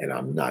 And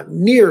I'm not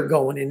near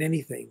going in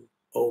anything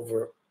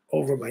over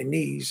my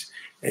knees,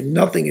 and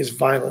nothing is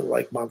violent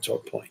like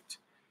Montauk Point.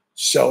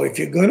 So if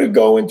you're going to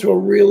go into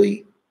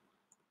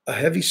a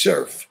heavy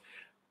surf,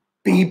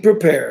 be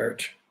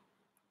prepared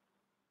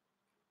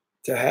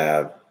to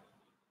have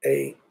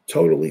a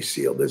totally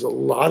sealed. There's a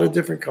lot of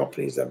different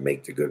companies that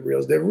make the good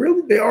reels.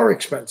 They are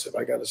expensive,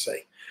 I got to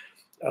say.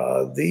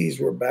 These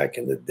were back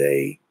in the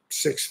day,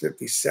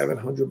 $650,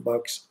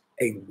 $700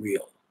 a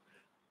reel.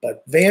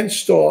 But Van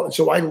Staal,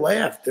 so I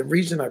laughed. The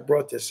reason I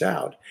brought this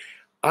out,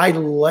 I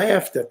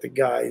laughed at the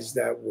guys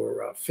that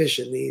were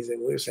fishing these, and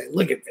we were saying,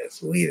 look at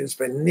this. We didn't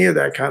spend near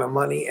that kind of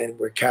money, and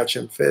we're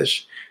catching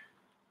fish.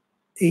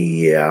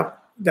 Yeah,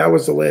 that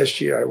was the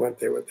last year I went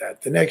there with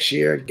that. The next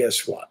year,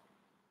 guess what?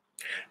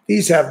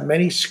 These have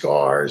many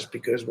scars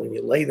because when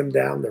you lay them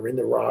down, they're in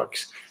the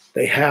rocks.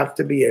 They have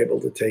to be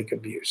able to take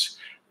abuse.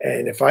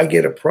 And if I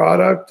get a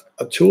product,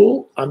 a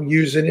tool, I'm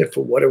using it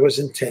for what it was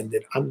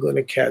intended. I'm going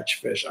to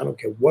catch fish. I don't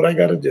care what I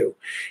got to do.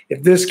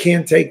 If this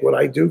can't take what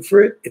I do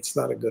for it, it's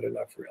not a good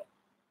enough reel.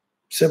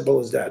 Simple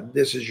as that.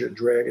 This is your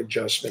drag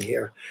adjustment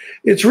here.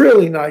 It's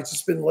really nice.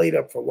 It's been laid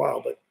up for a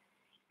while, but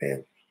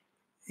man,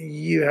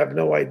 you have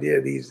no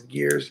idea these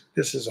gears.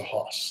 This is a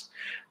hoss.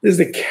 This is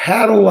the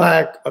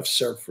Cadillac of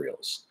surf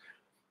reels.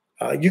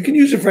 You can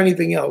use it for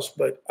anything else,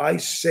 but I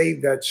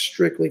save that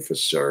strictly for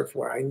surf,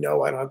 where I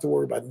know I don't have to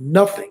worry about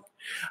nothing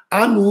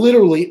I'm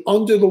literally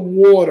under the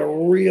water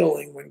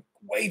reeling when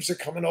waves are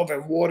coming over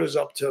and water's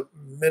up to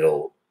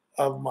middle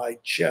of my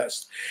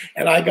chest.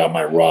 And I got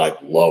my rod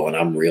low and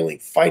I'm reeling,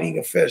 fighting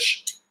a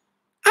fish.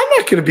 I'm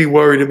not going to be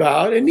worried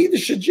about it, and neither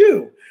should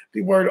you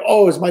be worried,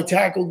 oh, is my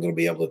tackle going to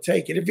be able to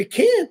take it? If it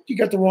can't, you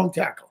got the wrong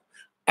tackle.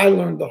 I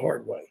learned the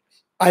hard way.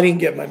 I didn't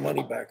get my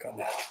money back on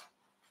that.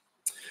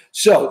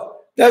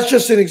 So that's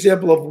just an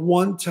example of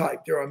one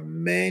type. There are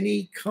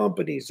many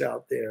companies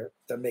out there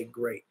that make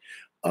great.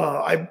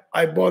 I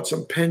bought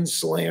some pen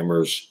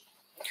slammers.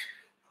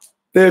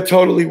 They're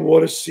totally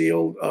water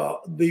sealed.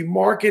 The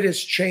market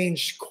has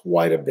changed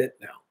quite a bit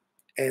now.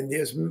 And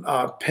this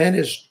Penn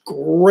has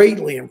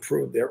greatly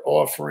improved their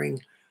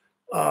offering.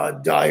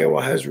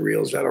 Daiwa has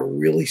reels that are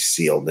really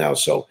sealed now.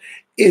 So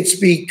it's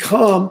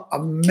become a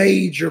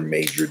major,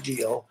 major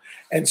deal.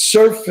 And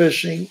surf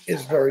fishing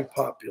is very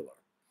popular.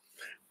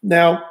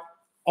 Now,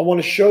 I want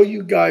to show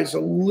you guys a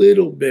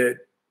little bit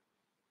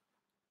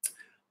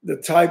the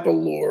type of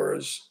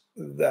lures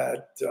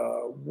that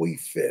we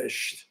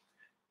fished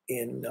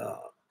in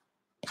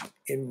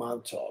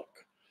Montauk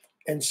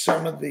and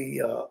some of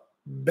the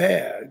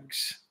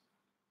bags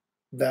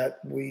that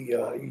we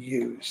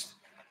used.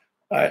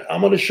 All right,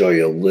 I'm going to show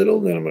you a little,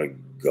 then I'm going to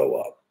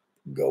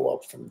go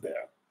up from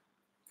there.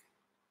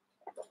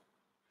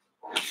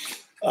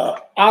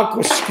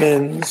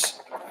 Aquaskins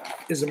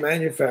is a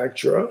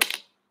manufacturer.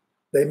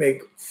 They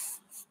make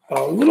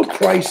a little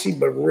pricey,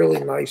 but really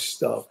nice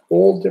stuff.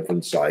 All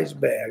different size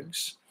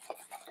bags.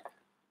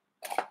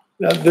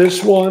 Now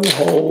this one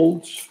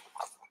holds,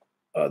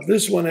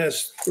 this one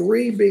has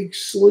 3 big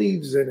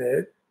sleeves in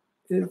it.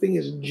 Anything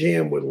is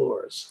jammed with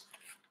lures.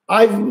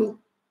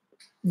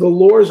 The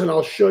lures, and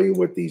I'll show you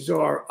what these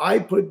are. I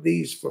put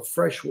these for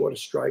freshwater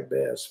striped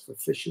bass for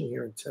fishing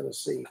here in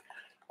Tennessee.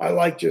 I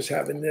like just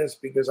having this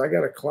because I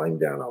got to climb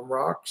down on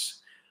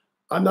rocks.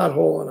 I'm not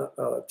hauling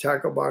a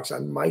tackle box. I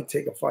might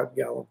take a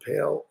 5-gallon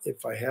pail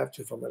if I have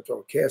to, if I'm going to throw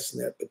a cast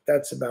net, but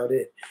that's about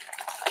it.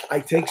 I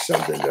take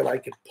something that I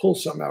can pull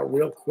something out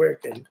real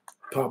quick and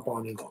pop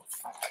on and off.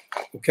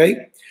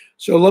 Okay?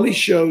 So let me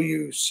show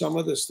you some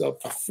of the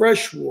stuff for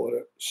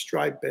freshwater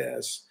striped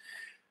bass.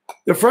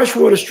 The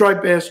freshwater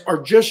striped bass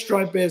are just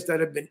striped bass that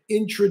have been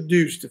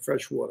introduced to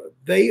freshwater.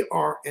 They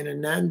are an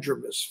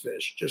anadromous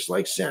fish, just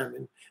like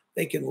salmon.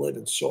 They can live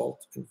in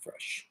salt and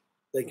fresh.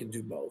 They can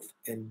do both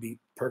and be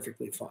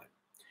perfectly fine.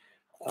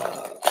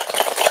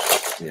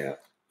 Yeah,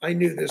 I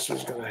knew this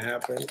was going to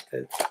happen.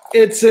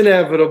 It's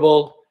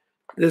inevitable.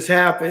 This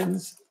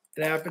happens.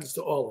 It happens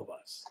to all of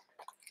us.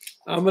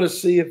 I'm going to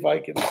see if I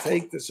can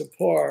take this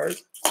apart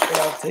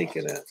without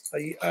taking it.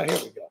 Here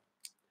we go.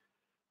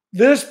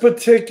 This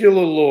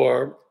particular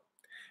lure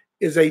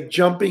is a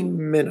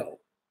jumping minnow.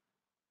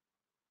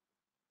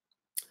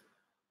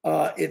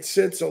 It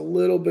sits a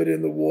little bit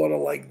in the water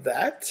like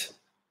that,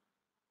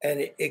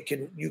 and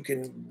you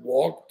can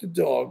walk the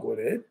dog with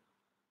it,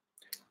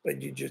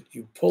 but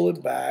you pull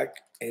it back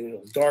and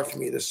it'll dart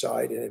from either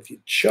side. And if you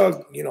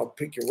chug,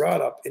 pick your rod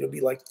up, it'll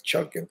be like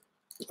chugging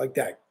like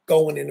that,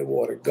 going in the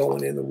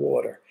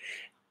water.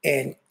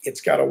 And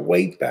it's got a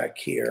weight back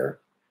here,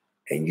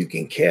 and you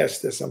can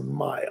cast this a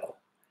mile.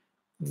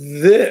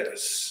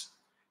 This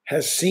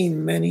has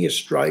seen many a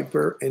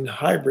striper and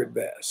hybrid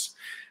bass.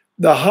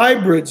 The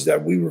hybrids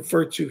that we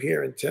refer to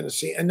here in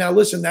Tennessee, and now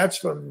listen, that's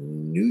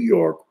from New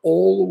York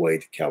all the way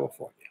to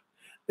California.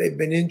 They've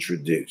been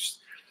introduced.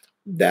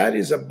 That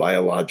is a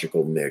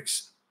biological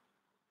mix.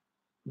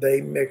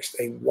 They mixed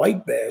a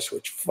white bass,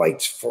 which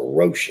fights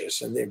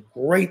ferocious, and they're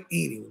great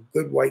eating,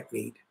 good white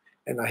meat.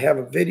 And I have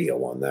a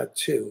video on that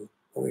too,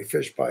 when we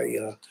fished by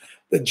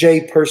the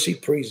J. Percy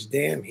Priest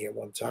Dam here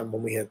one time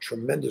when we had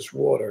tremendous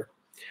water.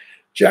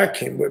 Jack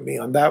came with me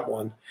on that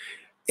one.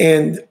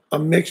 And a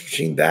mix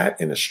between that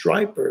and a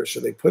striper. So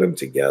they put them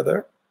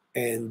together,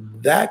 and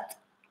that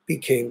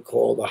became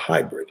called a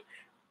hybrid.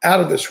 Out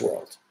of this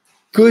world.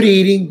 Good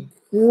eating,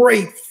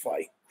 great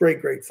fight.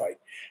 Great fight.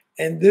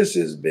 And this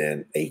has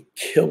been a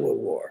killer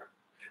lure.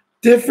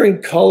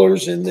 Different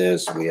colors in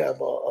this. We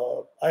have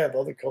I have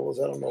other colors.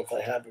 I don't know if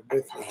I have it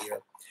with me here.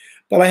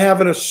 But I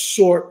have an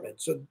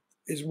assortment. So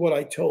is what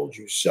I told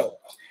you. So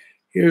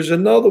here's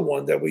another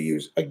one that we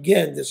use.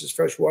 Again, this is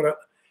freshwater.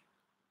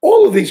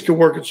 All of these can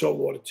work in salt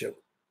water too.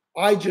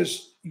 I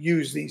just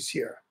use these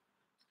here.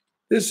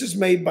 This is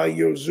made by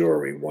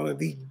Yozuri, one of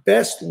the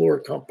best lure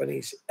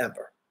companies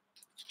ever.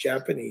 It's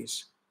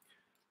Japanese.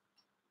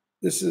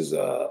 This is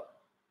a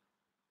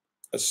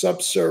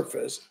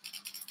subsurface,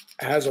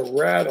 has a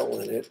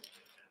rattle in it.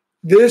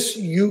 This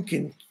you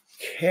can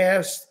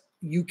cast.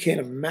 You can't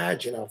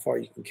imagine how far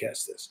you can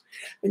cast this.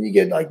 And you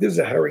get this is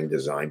a herring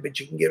design, but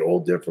you can get all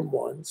different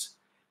ones.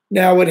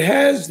 Now it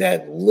has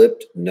that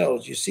lipped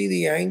nose. You see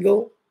the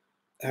angle?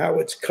 How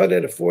it's cut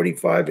at a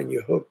 45 and you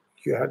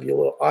have your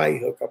little eye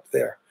hook up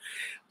there.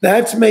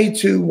 That's made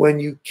to, when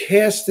you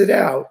cast it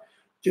out,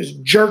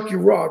 just jerk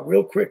your rod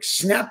real quick,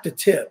 snap the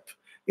tip.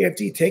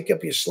 After you take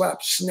up your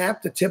slap,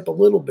 snap the tip a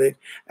little bit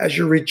as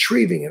you're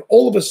retrieving, and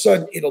all of a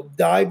sudden it'll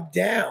dive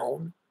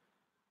down.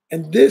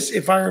 And this,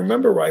 if I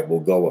remember right, will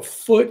go a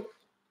foot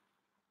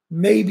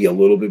maybe a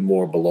little bit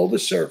more below the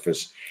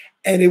surface,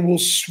 and it will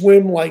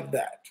swim like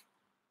that.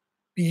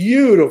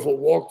 Beautiful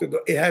walk to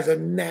the, it has a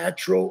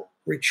natural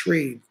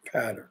retrieve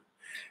pattern.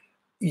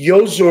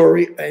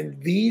 Yozori,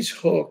 and these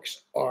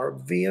hooks are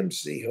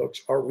VMC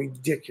hooks, are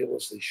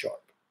ridiculously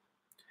sharp.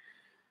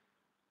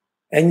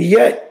 And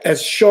yet,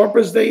 as sharp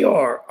as they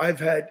are, I've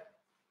had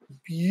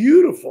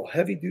beautiful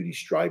heavy-duty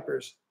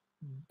stripers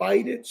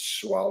bite it,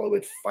 swallow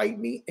it, fight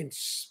me, and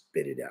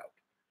spit it out.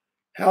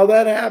 How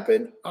that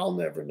happened, I'll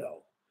never know.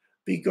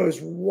 Because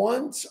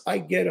once I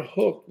get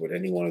hooked with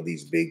any one of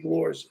these big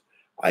lures,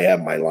 I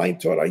have my line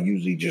taut. I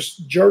usually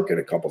just jerk it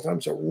a couple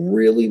times to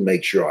really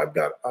make sure I've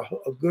got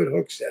a good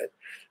hook set,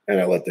 and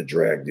I let the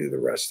drag do the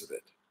rest of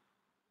it.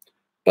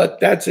 But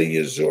that's a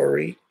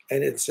Yozori,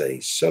 and it's a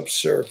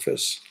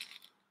subsurface,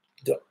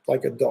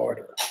 like a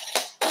darter.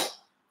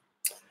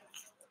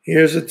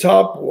 Here's a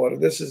top water.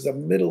 This is the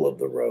middle of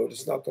the road.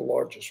 It's not the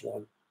largest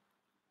one.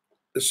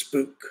 The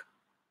Spook.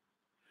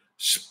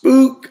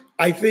 Spook,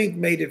 I think,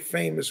 made it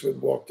famous with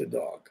Walk the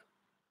Dog.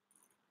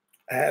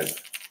 It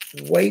has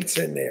weights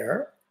in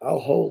there. I'll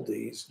hold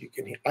these. You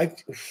can.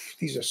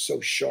 These are so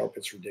sharp.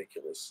 It's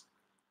ridiculous.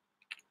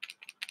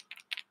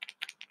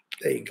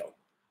 There you go.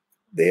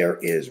 There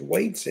is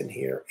weights in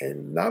here,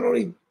 and not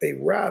only they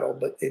rattle,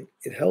 but it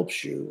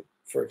helps you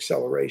for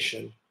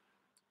acceleration.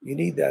 You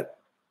need that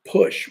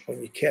push when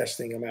you're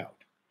casting them out.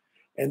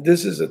 And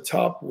this is a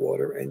top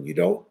water, and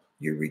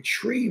you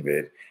retrieve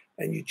it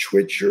and you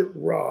twitch your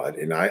rod.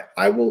 And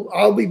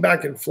I'll be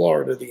back in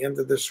Florida at the end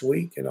of this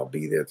week, and I'll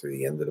be there through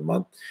the end of the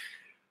month.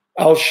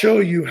 I'll show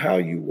you how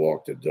you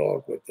walk the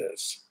dog with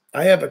this.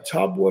 I have a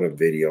top water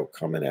video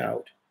coming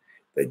out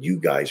that you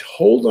guys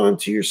hold on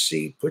to your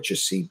seat, put your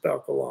seat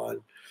buckle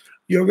on.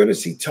 You're going to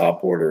see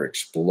top water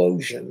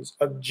explosions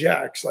of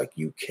jacks like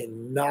you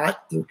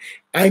cannot.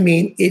 I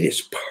mean, it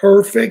is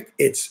perfect.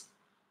 It's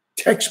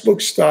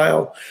textbook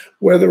style.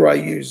 Whether I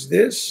use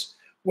this,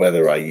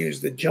 whether I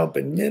use the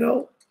jumping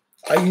minnow,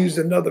 I used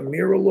another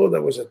mirror lure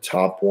that was a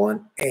top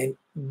one, and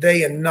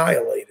they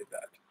annihilated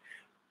that.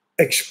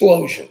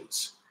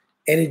 Explosions.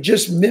 And it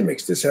just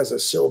mimics. This has a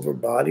silver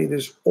body.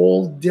 There's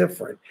all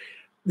different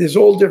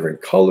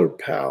color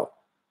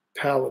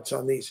palettes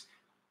on these.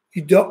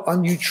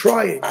 You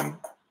try it,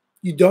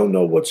 you don't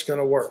know what's going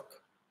to work.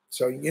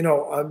 So,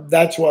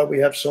 that's why we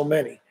have so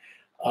many.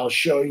 I'll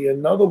show you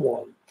another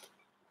one.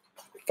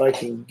 If I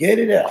can get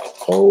it out.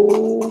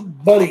 Oh,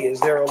 buddy, is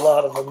there a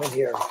lot of them in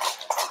here.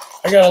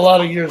 I got a lot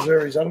of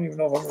Yozoris. I don't even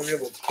know if I'm going to be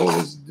able to pull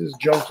this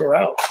junker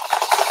out.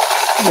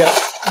 Yeah,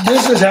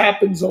 this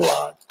happens a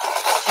lot.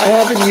 I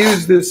haven't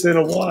used this in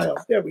a while.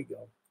 There we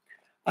go.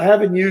 I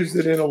haven't used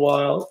it in a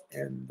while,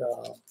 and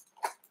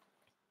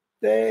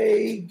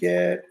they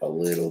get a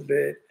little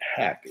bit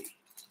happy.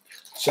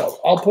 So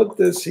I'll put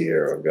this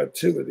here. I've got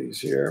two of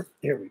these here.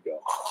 Here we go.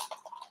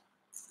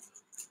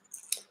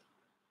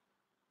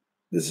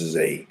 This is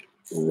a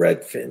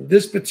redfin.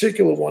 This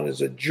particular one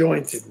is a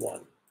jointed one.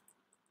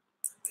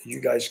 You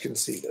guys can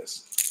see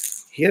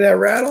this. Hear that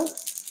rattle?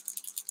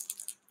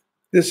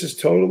 This is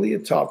totally a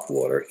top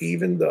water,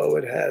 even though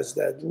it has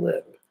that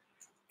lip.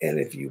 And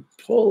if you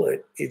pull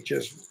it, it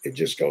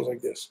just goes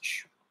like this,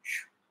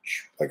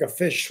 like a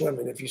fish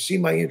swimming. If you see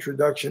my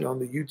introduction on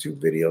the YouTube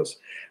videos,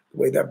 the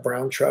way that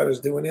brown trout is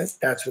doing it,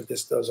 that's what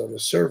this does on the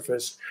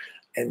surface.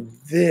 And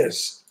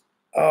this,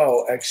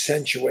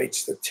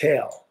 accentuates the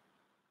tail.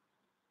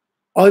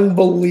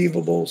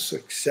 Unbelievable,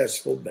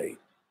 successful bait.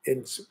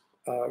 It's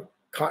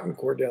Cotton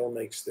Cordell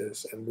makes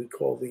this, and we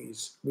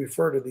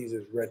refer to these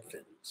as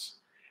redfins.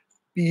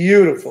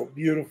 Beautiful,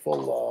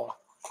 beautiful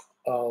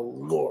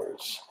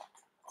lures.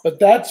 But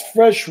that's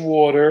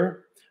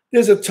freshwater.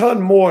 There's a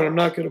ton more, and I'm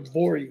not going to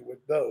bore you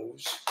with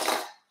those.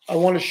 I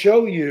want to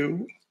show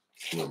you.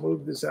 I'm going to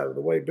move this out of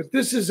the way. But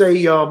this is I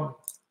want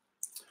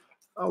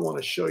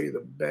to show you the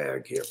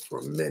bag here for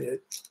a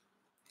minute.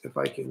 If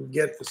I can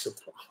get this.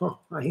 Oh,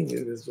 I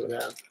knew this would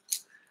happen.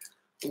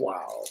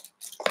 Wow.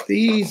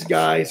 These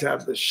guys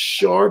have the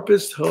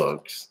sharpest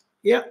hooks.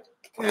 Yep.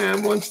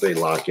 And once they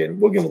lock in,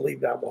 we're going to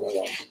leave that one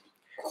alone,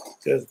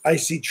 because I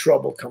see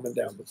trouble coming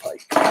down the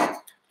pike.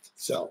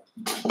 So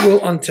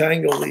we'll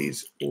untangle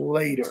these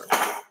later.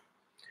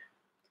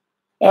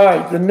 All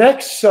right, the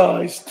next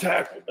size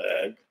tackle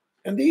bag,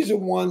 and these are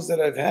ones that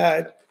I've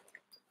had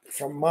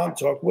from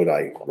Montauk, what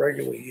I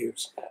regularly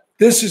use.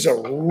 This is a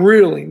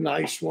really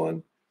nice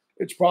one.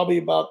 It's probably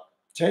about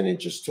 10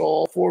 inches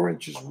tall, 4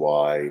 inches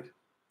wide,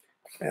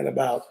 and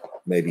about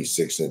maybe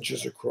 6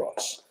 inches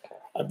across.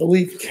 I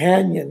believe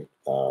Canyon,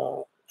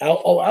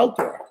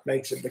 Outdoor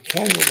makes it, but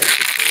Canyon makes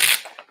it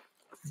too.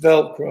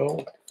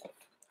 Velcro.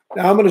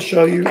 Now I'm going to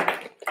show you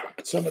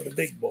some of the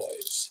big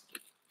boys.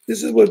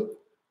 This is what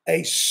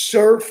a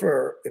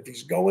surfer, if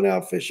he's going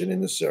out fishing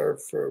in the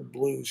surf for a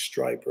blue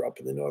striper up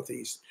in the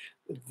Northeast,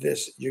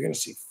 this, you're going to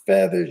see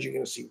feathers, you're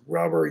going to see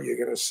rubber, you're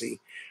going to see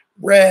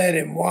red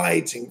and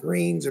whites and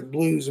greens and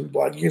blues and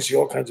black. You can see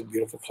all kinds of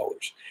beautiful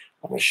colors.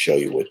 I'm going to show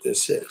you what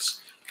this is.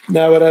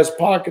 Now it has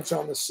pockets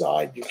on the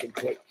side. You can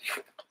put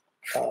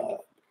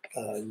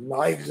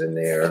knives in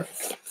there.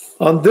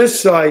 On this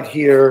side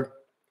here,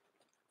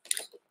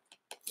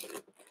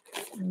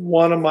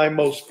 one of my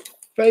most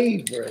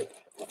favorite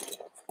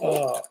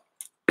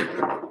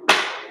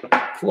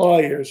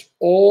pliers,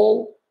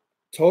 all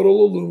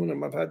total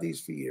aluminum. I've had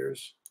these for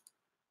years.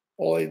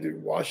 All I do,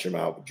 wash them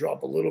out,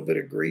 drop a little bit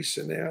of grease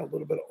in there, a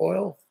little bit of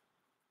oil.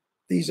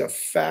 These are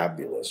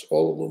fabulous,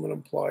 all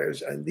aluminum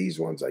pliers. And these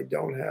ones, I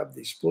don't have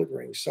the split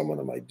rings. Some of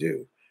them I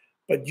do.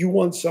 But you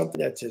want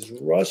something that's as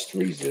rust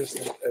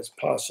resistant as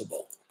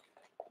possible.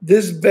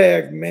 This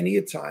bag, many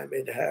a time,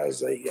 it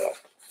has a,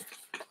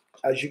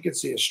 as you can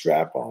see, a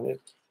strap on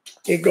it.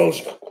 It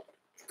goes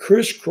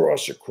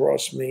crisscross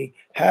across me,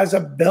 has a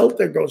belt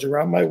that goes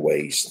around my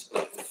waist,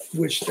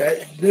 which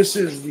this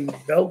is the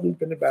belt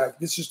loop in the back.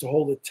 This is to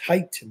hold it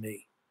tight to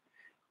me,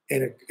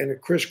 and a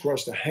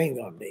crisscross to hang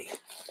on me.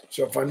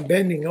 So if I'm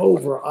bending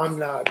over, I'm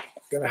not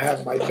going to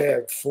have my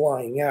bag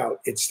flying out.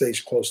 It stays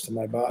close to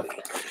my body.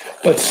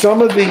 But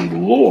some of the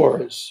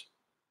lures,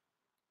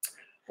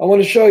 I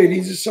want to show you,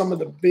 these are some of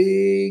the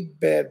big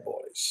bad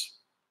boys.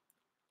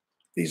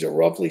 These are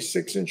roughly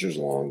 6 inches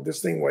long.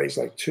 This thing weighs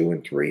like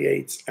 2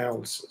 3/8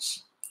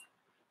 ounces.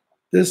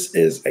 This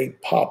is a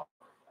pop.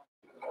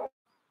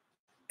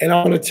 And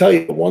I'm going to tell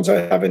you, the ones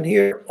I have in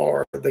here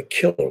are the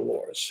killer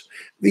lures.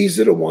 These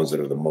are the ones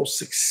that are the most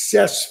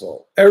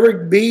successful.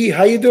 Eric B.,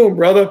 how you doing,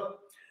 brother?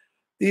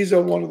 These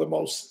are one of the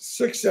most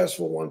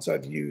successful ones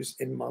I've used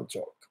in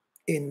Montauk,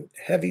 in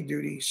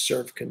heavy-duty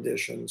surf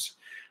conditions.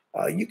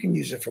 You can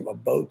use it from a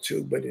boat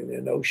too, but in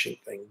an ocean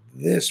thing,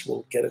 this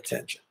will get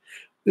attention.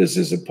 This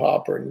is a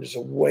popper, and there's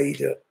a way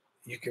to,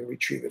 you can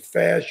retrieve it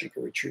fast, you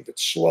can retrieve it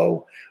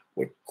slow.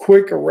 With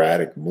quick,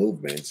 erratic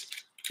movements,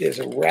 there's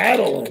a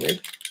rattle in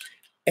it,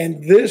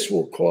 and this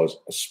will cause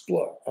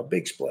a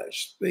big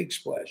splash,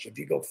 If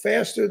you go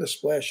faster, the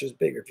splash is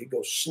bigger. If you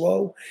go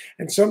slow,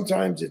 and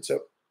sometimes it's a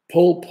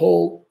pull,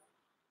 pull,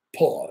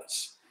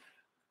 pause.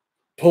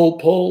 Pull,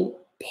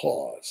 pull,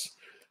 pause.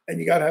 And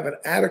you got to have an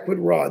adequate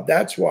rod.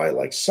 That's why,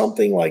 like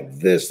something like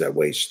this that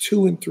weighs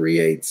 2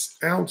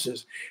 3/8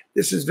 ounces,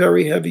 this is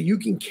very heavy. You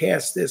can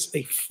cast this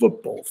a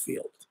football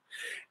field.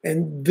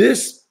 And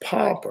this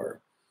popper,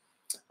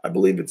 I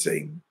believe this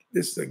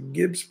is a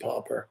Gibbs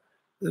popper.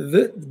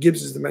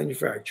 Gibbs is the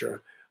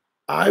manufacturer.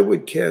 I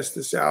would cast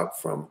this out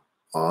from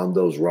on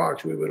those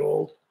rocks. We would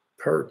all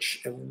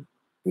perch and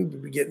we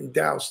would be getting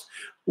doused.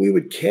 We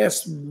would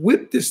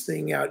whip this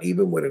thing out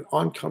even with an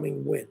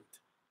oncoming wind.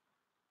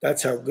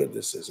 That's how good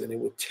this is. And it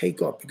would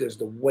take off because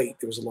the weight,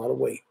 there was a lot of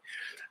weight.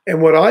 And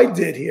what I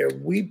did here,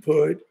 we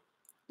put,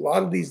 a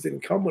lot of these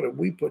didn't come with it.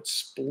 We put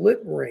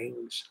split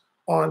rings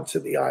onto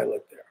the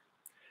eyelet there.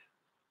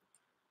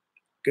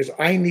 Because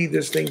I need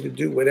this thing to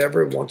do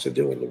whatever it wants to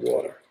do in the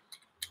water.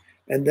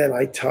 And then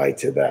I tie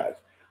to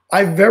that.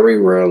 I very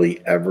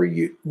rarely ever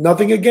use,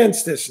 nothing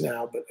against this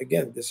now, but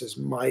again, this is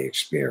my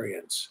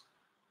experience.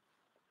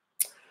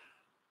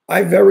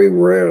 I very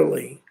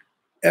rarely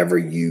ever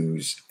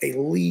use a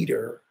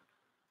leader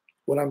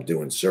when I'm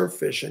doing surf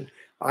fishing.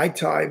 I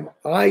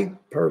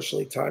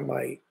personally tie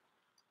my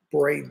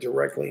braid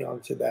directly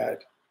onto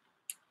that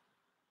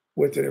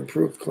with an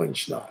improved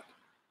clinch knot.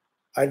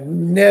 I've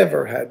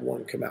never had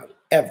one come out,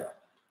 ever.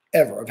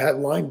 I've had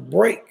line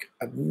break.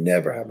 I've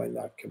never had my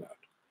knot come out.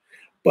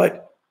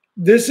 But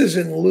this is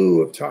in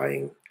lieu of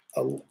tying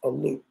a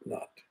loop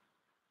knot.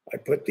 I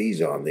put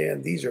these on there,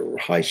 and these are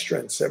high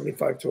strength,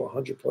 75 to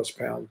 100 plus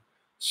pound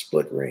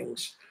split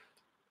rings.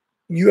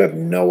 You have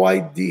no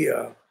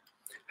idea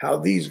how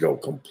these go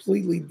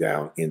completely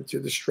down into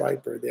the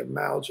striper. Their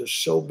mouths are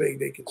so big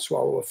they can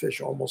swallow a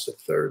fish almost a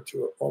third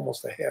to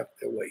almost a half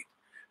their weight.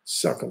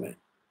 Suck them in.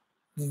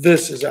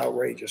 This is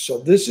outrageous. So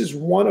this is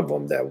one of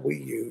them that we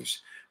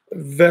use.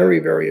 Very,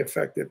 very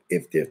effective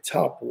if they're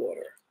top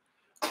water.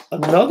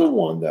 Another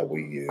one that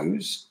we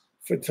use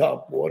for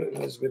top water and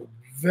has been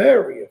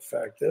very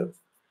effective.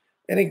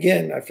 And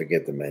again, I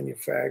forget the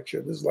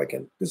manufacturer. This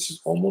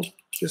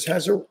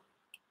has a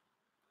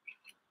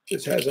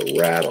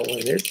rattle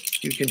in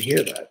it. You can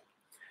hear that.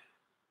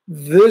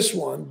 This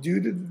one,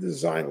 due to the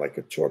design like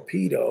a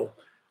torpedo,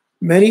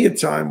 many a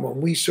time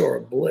when we saw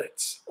a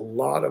blitz, a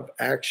lot of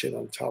action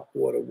on top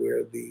water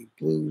where the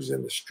blues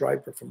and the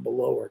striper from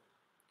below are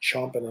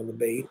chomping on the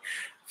bait.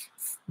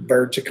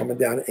 Birds are coming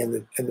down,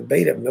 and the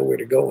bait have nowhere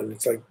to go, and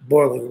it's like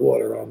boiling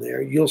water on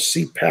there. You'll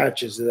see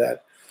patches of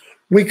that.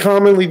 We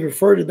commonly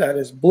refer to that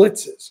as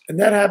blitzes, and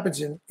that happens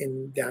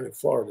down in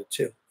Florida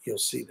too. You'll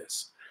see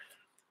this.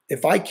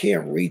 If I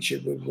can't reach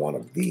it with one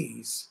of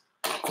these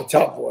for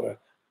top water,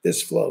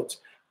 this floats.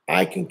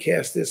 I can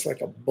cast this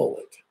like a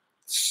bullet.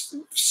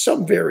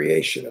 Some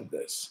variation of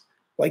this,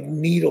 like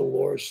needle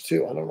lures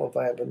too. I don't know if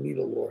I have a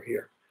needle lure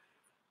here.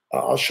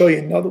 I'll show you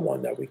another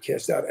one that we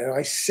cast out, and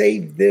I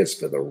saved this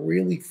for the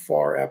really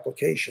far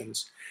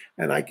applications.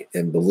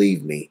 And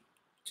believe me,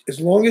 as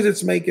long as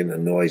it's making a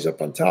noise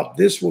up on top,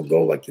 this will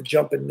go like the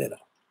jumping minnow.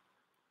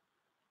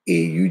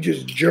 You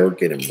just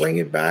jerk it and bring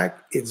it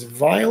back. It's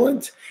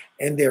violent,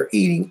 and they're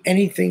eating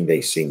anything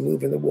they see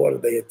move in the water.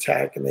 They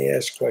attack and they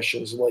ask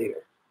questions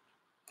later.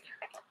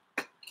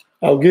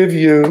 I'll give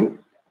you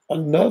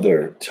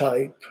another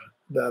type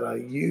that I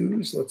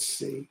use. Let's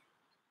see.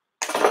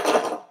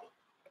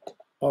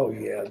 Oh,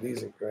 yeah,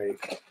 these are great.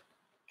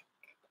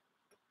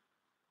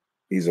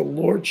 These are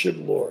Lordship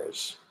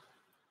Lures.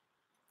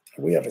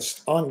 We have an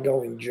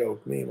ongoing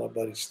joke, me and my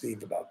buddy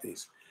Steve, about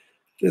these.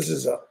 This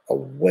is a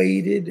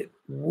weighted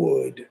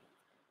wood.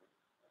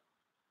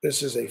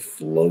 This is a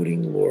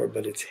floating lure,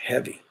 but it's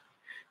heavy.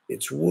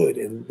 It's wood,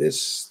 and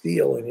this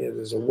steel in here,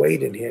 there's a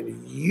weight in here,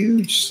 a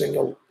huge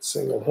single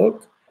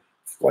hook,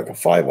 like a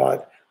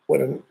 5/0,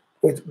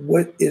 with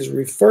what is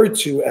referred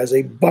to as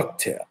a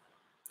bucktail.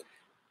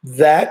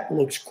 That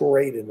looks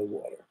great in the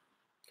water.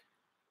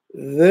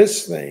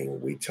 This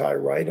thing we tie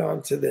right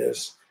onto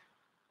this,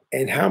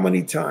 and how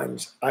many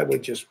times I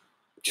would just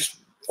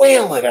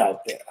whale it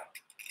out there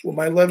with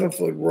my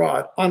 11-foot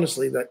rod.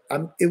 Honestly,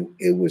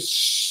 it was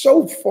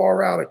so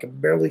far out I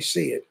could barely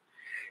see it.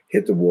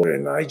 Hit the water,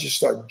 and I just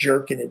start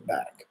jerking it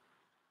back.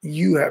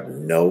 You have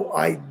no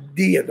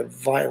idea the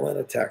violent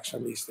attacks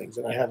on these things,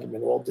 and I have them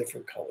in all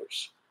different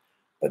colors.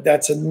 But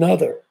that's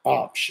another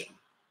option.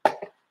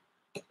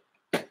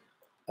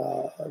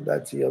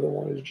 That's the other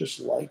one is just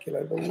like it,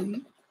 I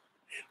believe.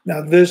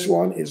 Now this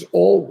one is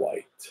all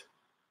white.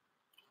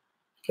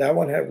 That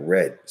one had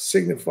red,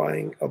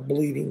 signifying a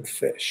bleeding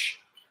fish.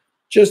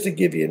 Just to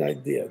give you an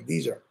idea,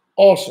 these are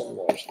awesome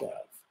lures to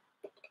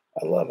have.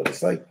 I love it.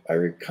 It's like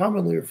I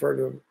commonly refer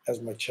to them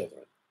as my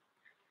children.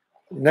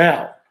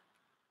 Now,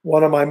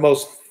 one of my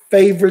most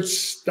favorite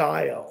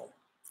style.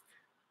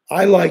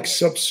 I like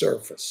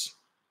subsurface.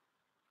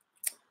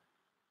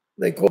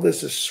 They call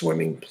this a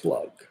swimming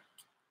plug.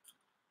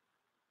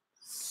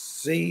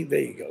 See, there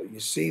you go. You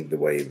see the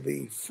way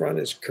the front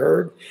is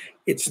curved?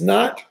 It's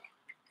not,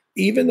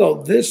 even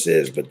though this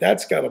is, but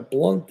that's got a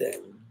blunt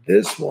end.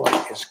 This one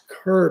is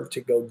curved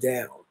to go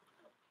down.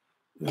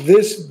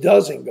 This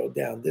doesn't go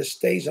down. This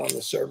stays on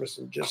the surface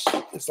and just,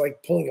 it's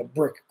like pulling a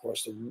brick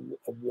across the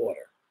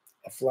water,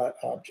 a flat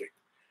object.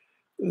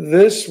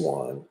 This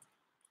one,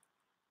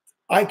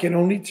 I can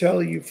only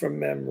tell you from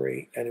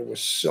memory, and it was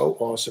so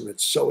awesome.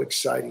 It's so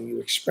exciting. You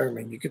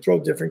experiment. You could throw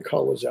different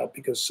colors out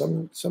because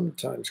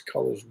sometimes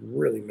colors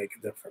really make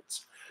a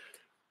difference.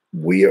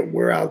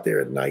 We're out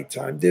there at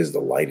nighttime. There's the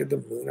light of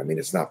the moon. I mean,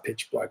 it's not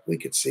pitch black. We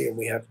could see, and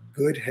we have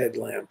good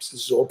headlamps.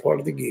 This is all part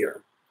of the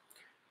gear.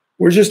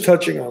 We're just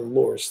touching on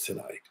lures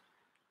tonight.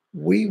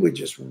 We would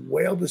just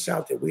whale this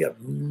out there. We have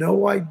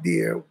no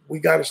idea. We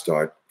got to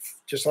start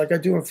just like I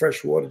do in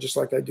freshwater, just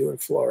like I do in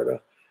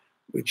Florida.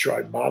 We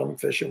try bottom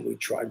fishing. We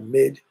try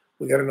mid.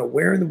 We got to know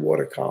where in the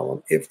water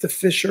column, if the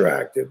fish are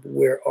active,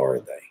 where are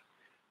they?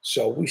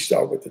 So we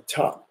start with the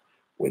top.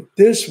 With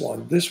this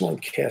one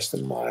Cast a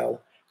Mile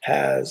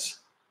has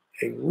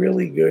a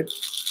really good,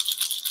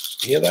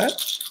 hear that?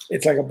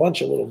 It's like a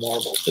bunch of little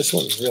marbles. This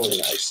one's really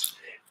nice.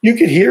 You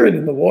could hear it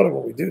in the water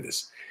when we do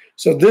this.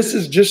 So this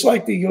is just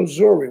like the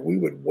Yozori. We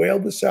would whale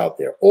this out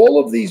there.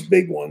 All of these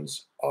big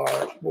ones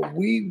are, what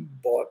we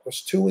bought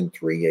was 2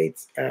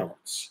 3/8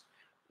 ounce,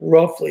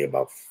 roughly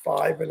about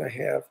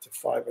 5.5 to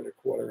 5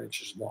 1/4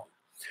 inches long.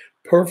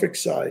 Perfect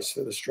size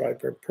for the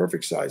striper,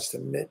 perfect size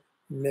to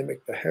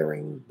mimic the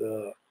herring,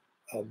 the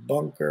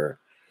bunker,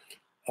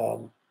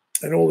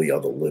 and all the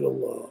other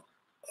little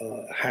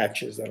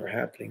hatches that are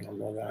happening on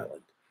Long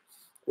Island.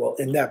 Well,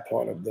 in that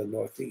part of the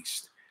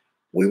Northeast.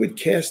 We would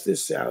cast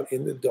this out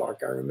in the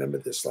dark. I remember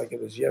this like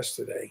it was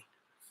yesterday.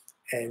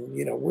 And,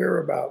 you know,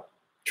 we're about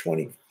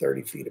 20,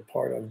 30 feet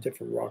apart on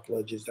different rock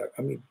ledges.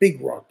 Big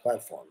rock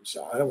platforms.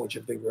 I don't want you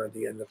to think we're at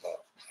the end of a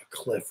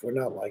cliff. We're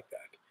not like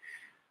that.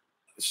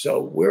 So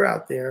we're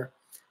out there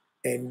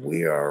and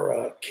we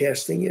are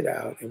casting it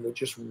out and we're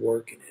just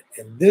working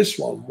it. And this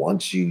one,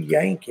 once you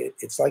yank it,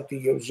 it's like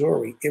the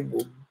Yozori. It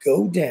will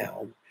go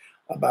down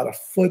about 1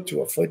 foot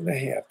to 1.5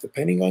 feet,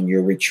 depending on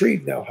your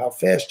retrieve now, how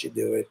fast you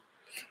do it.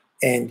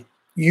 And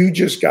you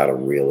just got to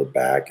reel it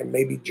back and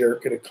maybe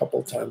jerk it a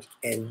couple times.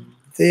 And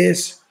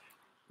this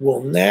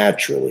will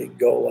naturally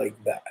go like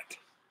that.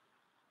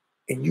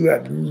 And you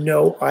have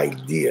no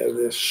idea.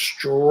 The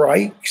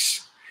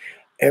strikes,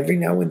 every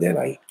now and then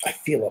I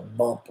feel a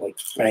bump, like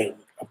bang,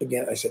 up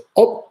again. I said,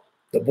 oh,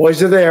 the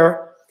boys are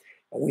there.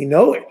 And we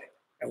know it.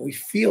 And we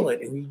feel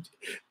it. And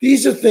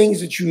these are things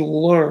that you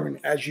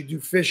learn as you do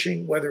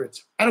fishing, whether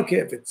it's, I don't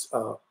care if it's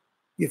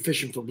you're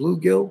fishing for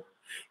bluegill,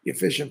 you're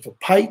fishing for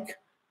pike,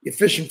 you're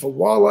fishing for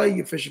walleye,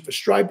 you're fishing for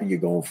striper, you're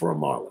going for a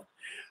marlin.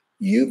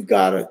 You've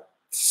got to,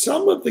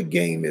 some of the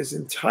game is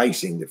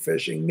enticing the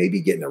fishing, maybe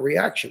getting a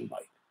reaction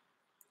bite,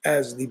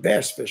 as the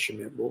bass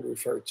fishermen will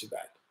refer to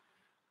that.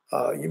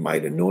 You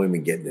might annoy him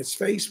and get in his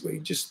face, where he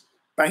just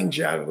bangs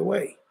you out of the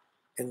way.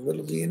 And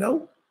little do you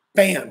know,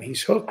 bam,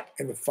 he's hooked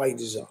and the fight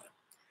is on.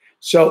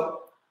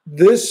 So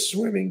this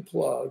swimming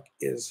plug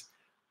is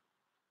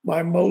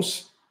my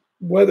most,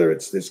 whether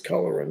it's this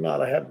color or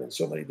not, I have them in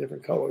so many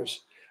different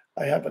colors.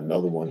 I have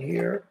another one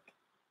here.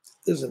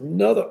 There's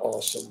another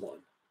awesome one.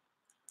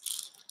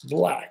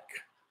 Black.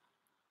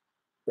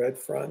 Red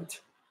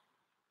front.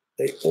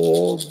 They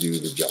all do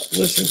the job.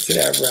 Listen to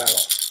that rattle.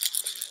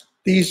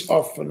 These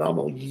are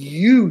phenomenal,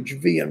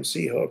 huge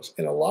VMC hooks.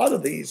 And a lot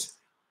of these,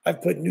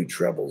 I've put new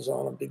trebles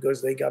on them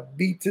because they got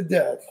beat to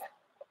death.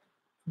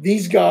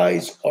 These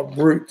guys are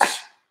brutes.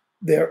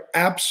 They're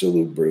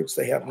absolute brutes.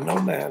 They have no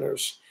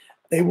manners.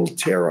 They will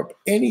tear up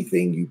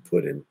anything you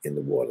put in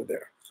the water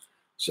there.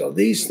 So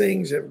these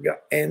things have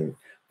got, and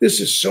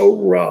this is so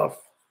rough,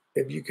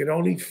 if you can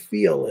only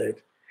feel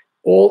it,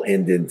 all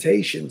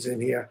indentations in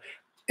here.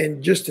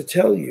 And just to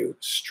tell you,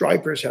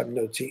 stripers have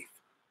no teeth.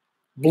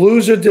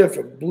 Blues are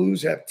different.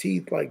 Blues have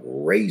teeth like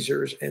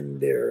razors and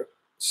they're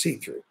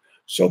see-through.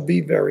 So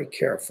be very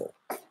careful.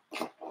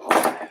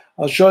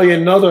 I'll show you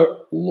another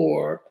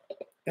lure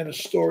and a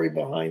story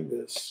behind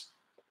this.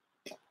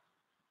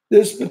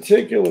 This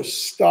particular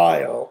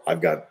style,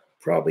 I've got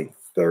probably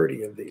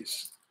 30 of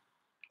these.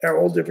 They're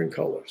all different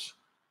colors.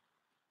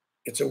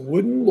 It's a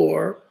wooden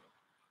lure,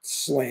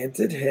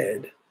 slanted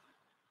head.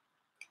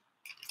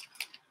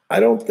 I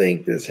don't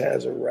think this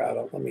has a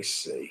rattle. Let me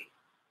see.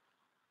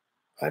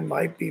 I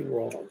might be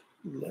wrong.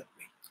 Let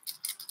me.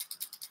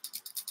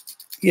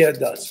 Yeah, it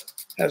does.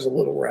 Has a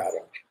little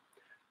rattle.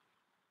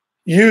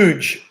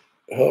 Huge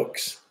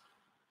hooks.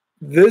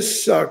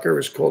 This sucker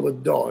is called a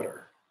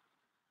darter.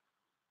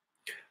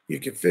 You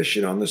can fish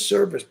it on the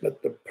surface,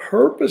 but the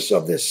purpose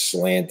of this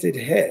slanted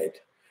head,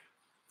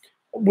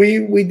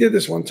 we did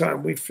this one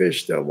time. We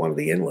fished one of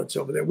the inlets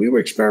over there. We were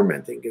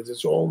experimenting because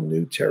it's all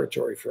new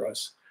territory for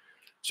us.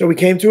 So we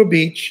came to a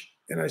beach,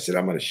 and I said,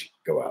 I'm going to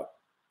go out.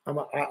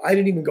 I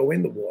didn't even go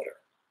in the water.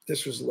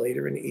 This was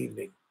later in the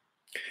evening.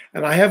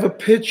 And I have a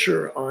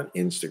picture on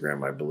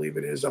Instagram, I believe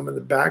it is. I'm in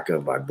the back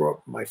of, I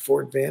brought my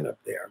Ford van up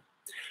there.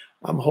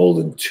 I'm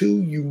holding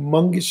two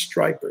humongous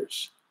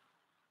stripers.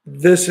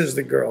 This is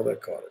the girl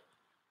that caught it.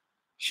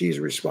 She's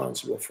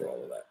responsible for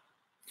all of that.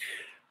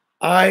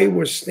 I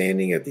was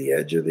standing at the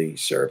edge of the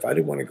surf. I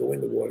didn't want to go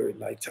in the water at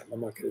nighttime.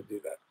 I'm not going to do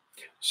that.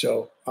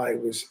 So I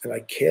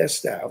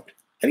cast out.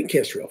 I didn't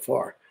cast real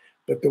far.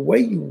 But the way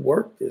you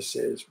work this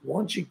is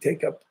once you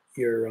take up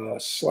your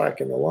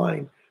slack in the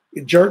line,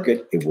 you jerk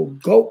it, it will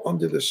go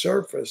under the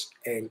surface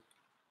and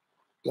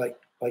like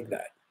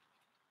that.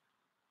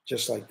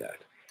 Just like that.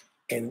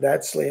 And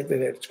that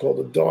slanted head, it's called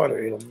a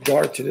darter. It'll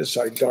dart to this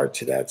side, dart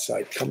to that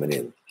side, coming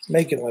in,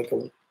 making like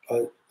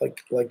a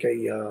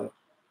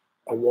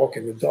walk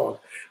in the dog.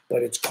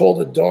 But it's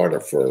called a darter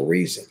for a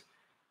reason.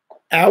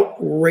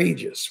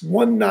 Outrageous.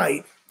 One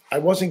night, I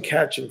wasn't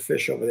catching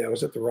fish over there. I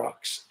was at the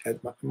rocks at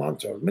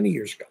MONTAUK many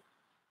years ago.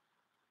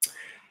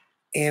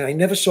 And I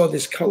never saw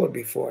this color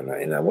before.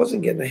 And I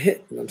wasn't getting a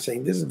hit. And I'm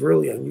saying, this is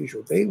really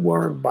unusual. They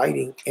weren't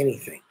biting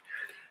anything.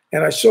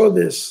 And I saw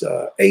this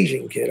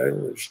Asian kid, I don't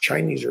know if it was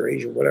Chinese or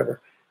Asian,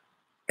 whatever,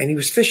 and he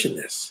was fishing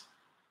this.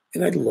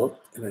 And I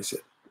looked and I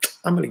said,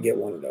 I'm going to get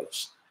one of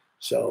those.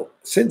 So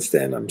since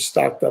then, I'm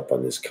stocked up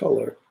on this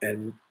color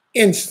and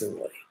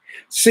instantly.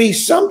 See,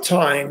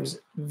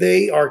 sometimes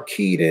they are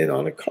keyed in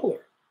on a color.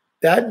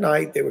 That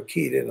night, they were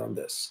keyed in on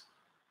this.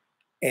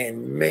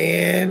 And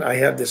man, I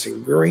have this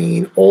in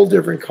green, all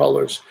different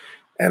colors,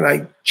 and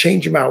I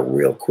change them out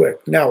real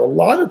quick. Now, a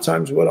lot of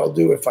times what I'll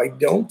do if I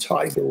don't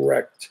tie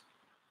direct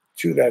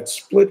to that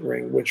split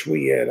ring, which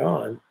we add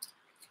on,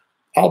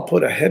 I'll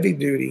put a heavy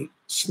duty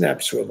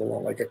snap swivel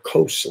on, like a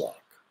coast lock,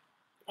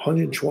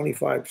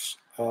 125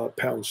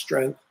 pound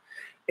strength,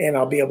 and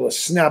I'll be able to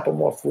snap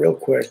them off real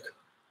quick.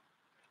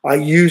 I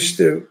used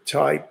to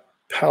tie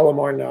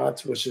Palomar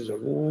knots, which is a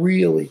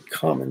really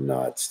common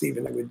knot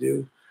Stephen would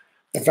do.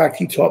 In fact,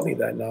 he taught me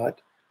that knot.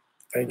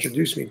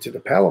 Introduced me to the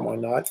Palomar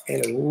knot,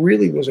 and it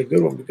really was a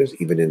good one because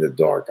even in the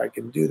dark, I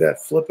can do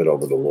that, flip it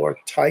over the lure,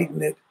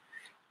 tighten it.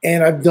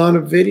 And I've done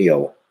a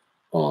video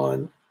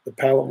on the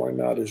Palomar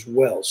knot as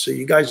well. So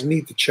you guys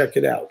need to check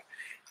it out.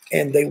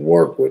 And they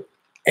work with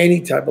any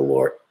type of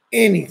lure,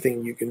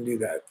 anything you can do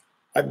that.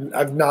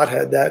 I've not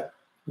had that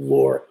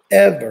lure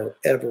ever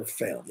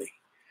fail me.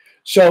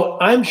 So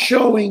I'm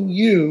showing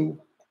you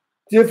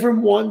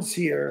different ones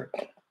here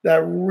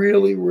that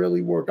really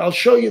work. I'll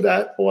show you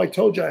that. Oh, I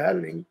told you I had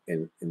it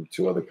in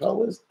two other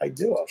colors. I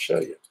do. I'll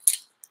show you.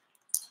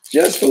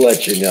 Just to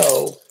let you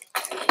know,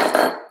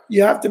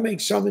 you have to make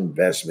some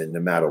investment no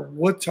matter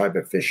what type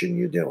of fishing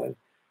you're doing.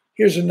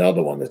 Here's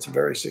another one that's a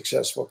very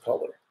successful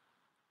color.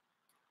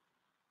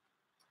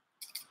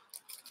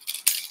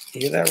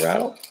 You hear that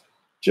rattle?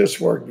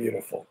 Just work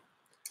beautiful.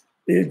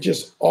 They're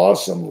just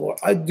awesome.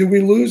 Do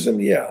we lose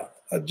them? Yeah.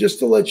 Just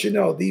to let you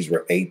know, these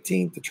were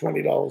 $18 to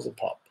 $20 a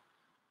pop.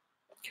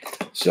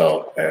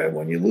 So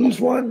when you lose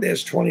one,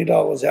 there's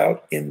 $20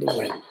 out in the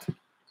wind.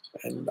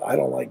 And I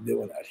don't like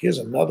doing that. Here's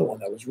another one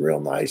that was real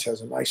nice,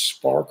 has a nice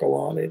sparkle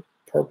on it,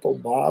 purple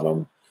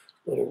bottom,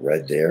 little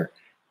red there.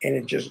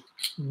 And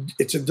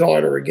it's a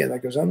darter again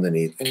that goes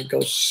underneath and it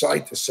goes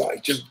side to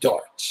side, just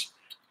darts.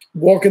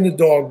 Walking the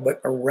dog,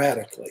 but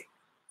erratically.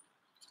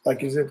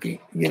 Like as if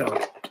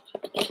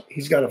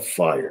he's got a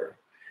fire.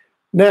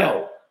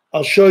 Now,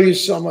 I'll show you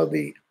some of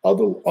the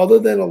other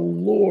than a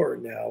lure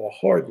now, a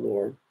hard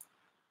lure.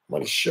 I'm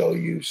going to show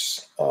you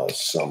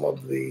some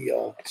of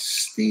the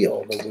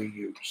steel that we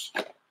use.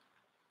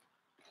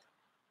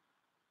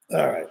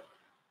 All right.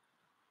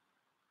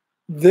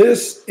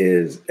 This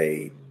is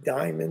a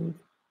diamondback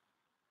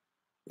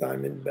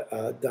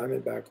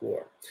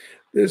lure.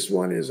 This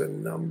one is a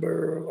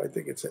number, I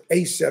think it's an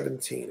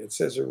A17. It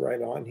says it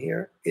right on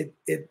here. It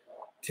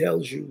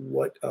tells you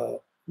what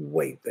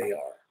weight they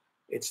are.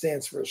 It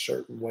stands for a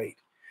certain weight.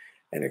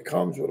 And it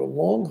comes with a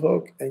long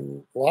hook,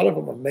 and a lot of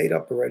them are made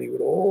up already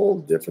with all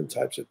different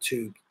types of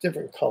tubes,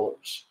 different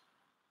colors.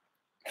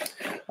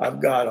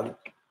 I've got them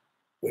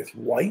with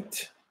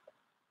white.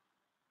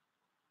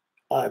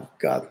 I've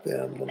got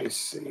them, let me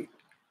see,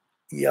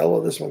 yellow.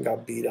 This one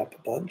got beat up a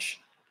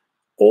bunch.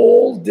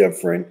 All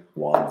different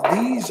ones.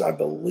 These, I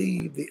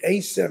believe, the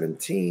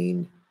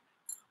A17,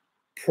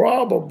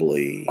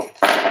 probably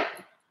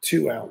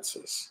 2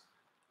 ounces.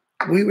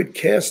 We would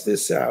cast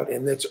this out,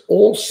 and it's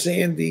all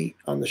sandy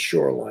on the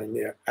shoreline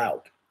there,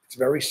 out. It's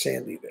very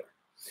sandy there.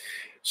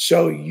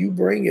 So you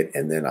bring it,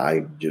 and then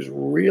I just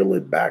reel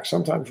it back,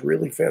 sometimes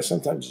really fast,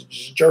 sometimes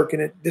just jerking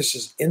it. This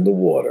is in the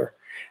water,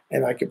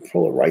 and I can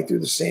pull it right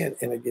through the sand,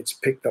 and it gets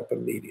picked up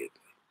immediately.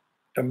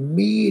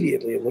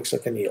 Immediately, it looks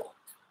like an eel.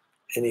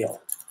 An eel.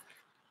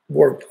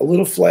 Worked a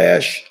little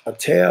flash, a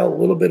tail, a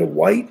little bit of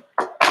white.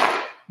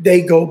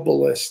 They go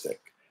ballistic.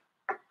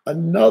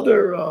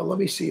 Another, let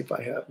me see if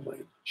I have my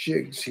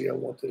jigs here. I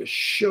wanted to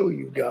show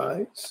you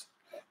guys.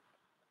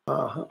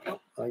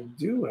 I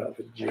do have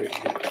a jig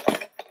here.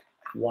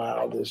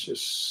 Wow, this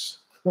is,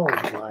 oh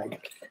my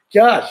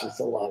gosh, it's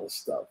a lot of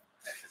stuff.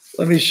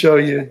 Let me show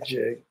you a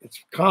jig. It's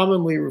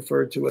commonly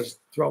referred to as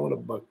throwing a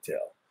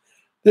bucktail.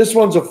 This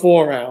one's a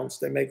 4 ounce.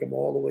 They make them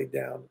all the way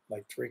down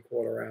like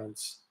 3/4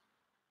 ounce.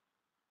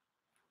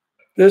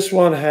 This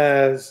one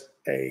has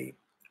a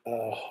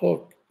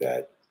hook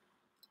that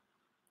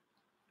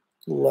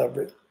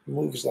lever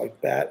moves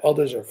like that.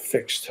 Others are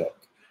fixed hook.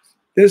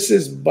 This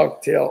is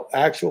bucktail,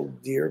 actual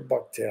deer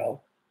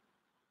bucktail.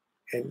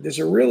 And this is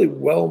a really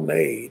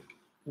well-made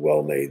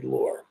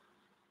lure.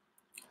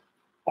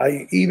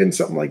 Even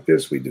something like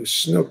this, we do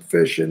snook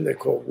fishing. They're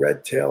called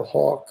red tail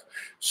hawk.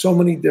 So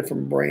many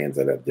different brands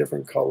that have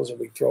different colors, and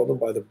we throw them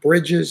by the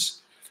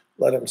bridges,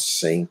 let them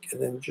sink,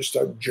 and then just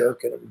start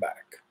jerking them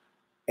back.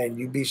 And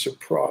you'd be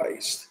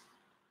surprised.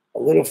 A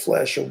little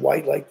flash of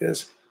white like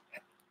this,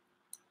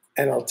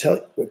 and I'll tell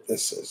you what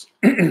this is.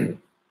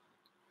 And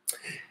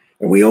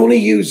we only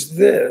use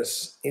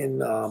this in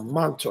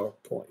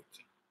Montauk Point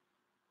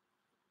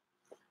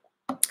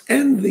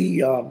and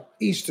the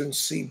eastern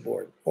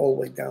seaboard, all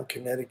the way down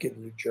Connecticut,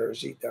 New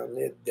Jersey, down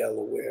near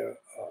Delaware,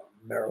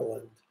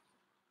 Maryland.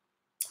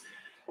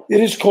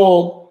 It is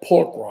called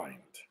pork rind.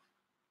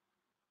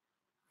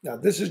 Now,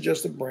 this is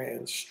just a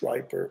brand,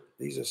 striper.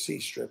 These are sea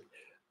strip.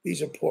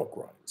 These are pork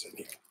rinds in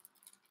here.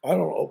 I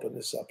don't open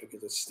this up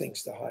because it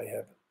stinks to high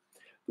heaven.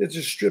 It's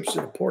just strips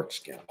of pork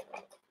skin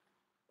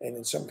and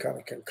in some kind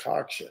of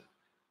concoction.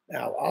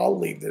 Now, I'll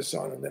leave this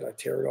on and then I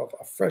tear it off.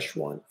 A fresh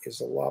one is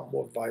a lot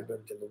more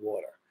vibrant in the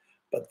water.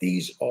 But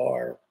these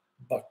are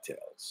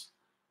bucktails,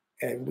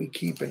 and we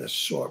keep an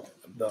assortment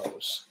of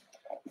those.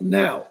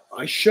 Now,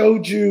 I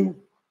showed you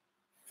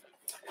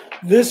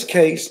this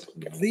case,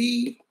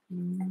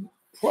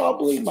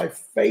 probably my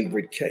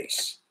favorite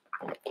case.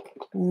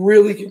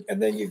 Really, and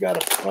then you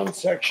got a front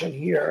section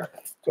here.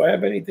 Do I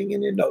have anything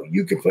in there? No,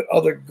 you can put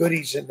other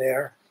goodies in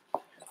there.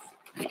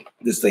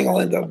 This thing will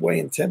end up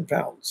weighing 10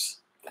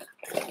 pounds.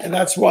 And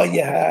that's why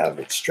you have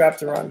it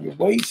strapped around your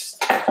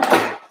waist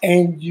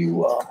and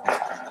you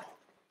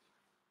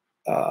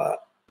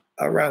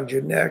around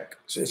your neck.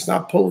 So it's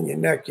not pulling your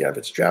neck. You have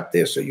it strapped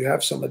there so you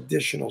have some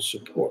additional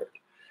support.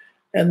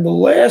 And the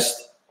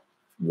last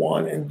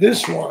one, and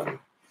this one,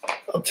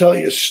 I'll tell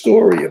you a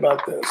story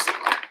about this.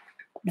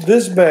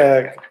 This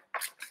bag,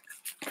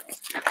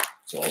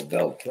 it's all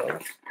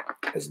Velcro,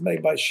 is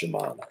made by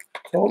Shimano.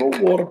 Total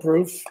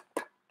waterproof.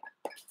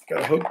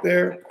 Got a hook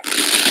there.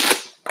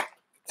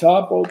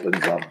 Top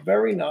opens up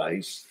very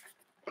nice.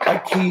 I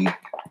keep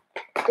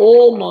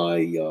all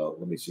my,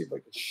 let me see if I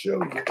can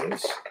show you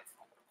this.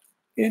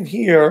 In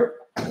here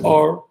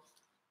are,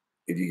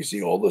 if you can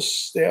see all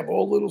this, they have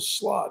all little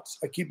slots.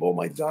 I keep all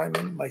my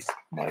diamond, my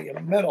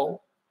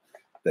metal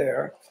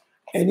there.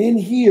 And in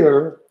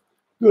here,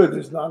 good,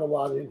 there's not a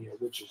lot in here,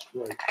 which is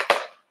great.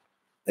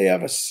 They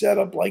have a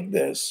setup like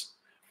this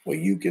where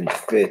you can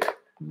fit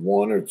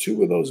 1 or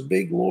 2 of those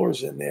big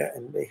lures in there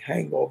and they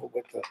hang over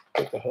with the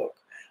hook.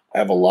 I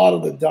have a lot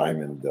of the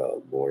diamond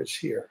lures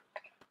here.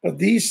 But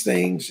these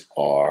things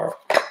are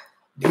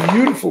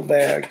beautiful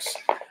bags.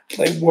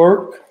 They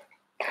work.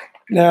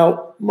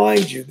 Now,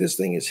 mind you, this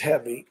thing is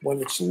heavy.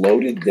 When it's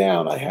loaded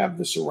down, I have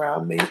this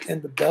around me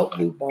and the belt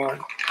loop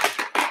on.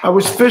 I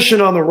was fishing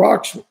on the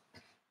rocks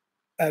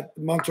at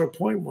Montauk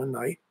Point one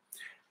night,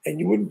 and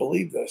you wouldn't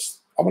believe this.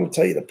 I'm going to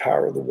tell you the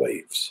power of the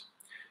waves.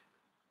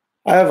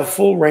 I have a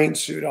full rain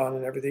suit on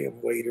and everything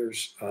of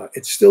waders.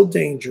 It's still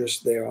dangerous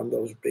there on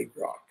those big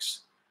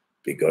rocks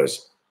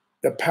because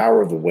the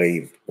power of the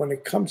wave, when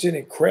it comes in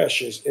and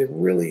crashes, it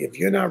really, if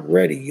you're not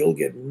ready, you'll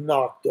get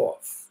knocked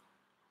off.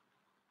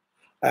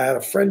 I had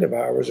a friend of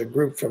ours, a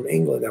group from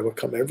England that would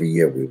come every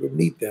year. We would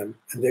meet them,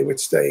 and they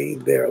would stay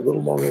there a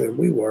little longer than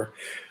we were.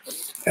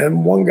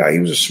 And one guy, he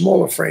was a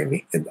smaller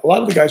frame. And a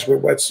lot of the guys wear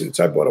wetsuits.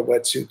 I bought a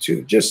wetsuit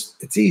too.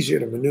 Just, it's easier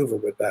to maneuver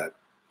with that.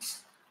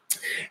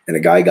 And a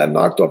guy got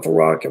knocked off a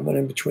rock and went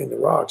in between the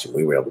rocks, and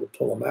we were able to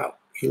pull him out.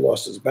 He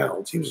lost his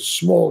balance. He was a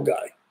small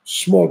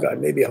guy,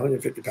 maybe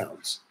 150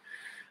 pounds.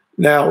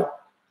 Now,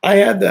 I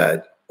had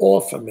that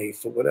off of me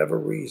for whatever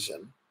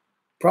reason.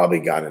 Probably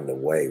got in the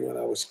way when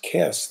I was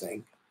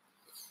casting.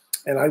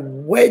 And I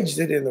wedged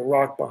it in the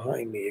rock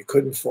behind me. It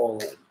couldn't fall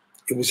in.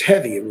 It was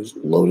heavy. It was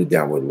loaded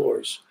down with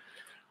lures.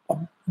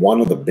 One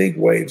of the big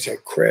waves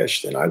had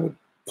crashed, and I would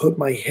put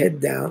my head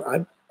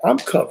down. I'm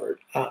covered.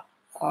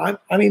 I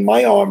mean,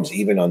 my arms,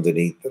 even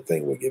underneath the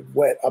thing, would get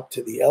wet up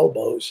to the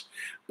elbows,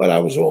 but I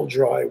was all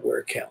dry where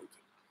it counted.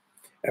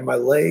 And my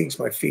legs,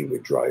 my feet were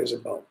dry as a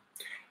bone.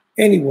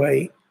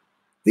 Anyway,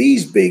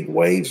 these big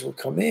waves would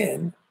come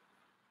in.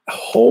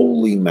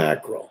 Holy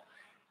mackerel.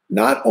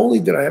 Not only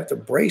did I have to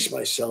brace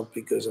myself,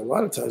 because a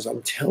lot of times,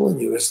 I'm telling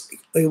you,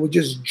 it would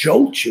just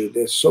jolt you.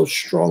 They're so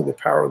strong, the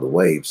power of the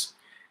waves.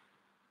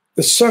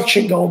 The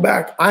suction going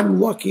back, I'm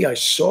lucky I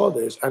saw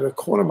this out of the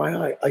corner of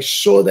my eye. I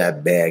saw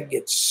that bag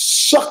get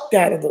sucked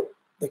out of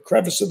the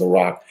crevice of the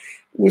rock.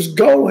 It was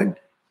going,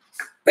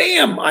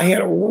 bam, I had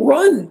to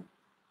run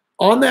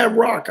on that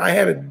rock. I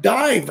had to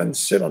dive and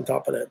sit on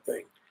top of that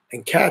thing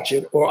and catch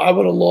it, or I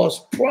would have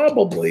lost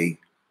probably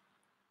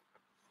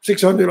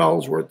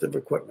 $600 worth of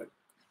equipment.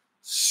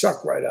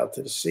 Suck right out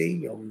to the sea.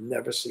 You'll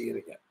never see it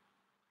again.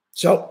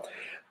 So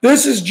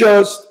this is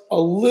just a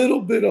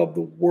little bit of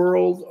the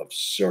world of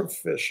surf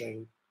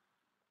fishing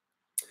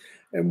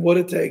and what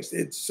it takes.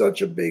 It's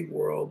such a big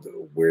world.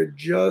 We're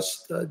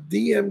just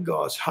DM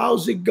Goss.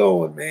 How's it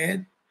going,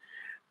 man?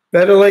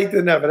 Better late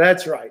than never.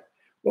 That's right.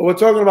 Well, we're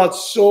talking about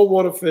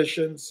saltwater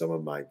fishing, some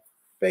of my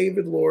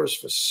favorite lures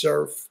for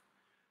surf.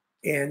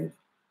 And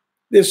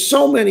there's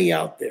so many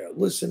out there.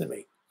 Listen to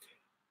me.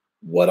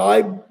 What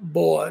I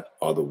bought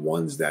are the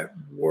ones that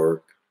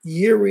work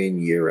year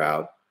in, year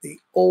out, the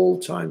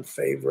old-time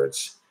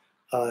favorites.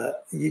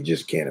 You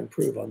just can't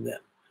improve on them.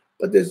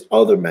 But there's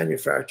other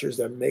manufacturers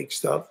that make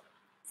stuff.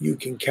 You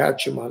can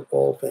catch them on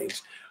all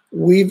things.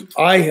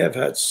 I have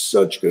had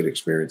such good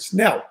experience.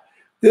 Now,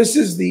 this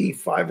is the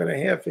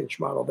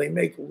 5.5-inch model. They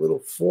make little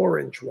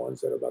 4-inch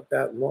ones that are about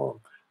that long.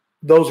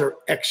 Those are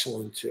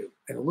excellent too.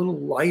 And a little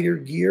lighter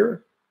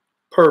gear,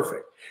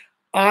 perfect.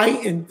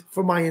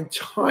 For my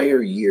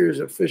entire years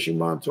of fishing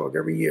Montauk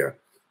every year,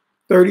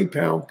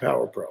 30-pound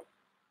Power Pro.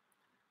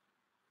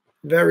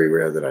 Very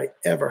rare that I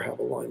ever have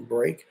a line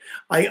break.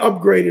 I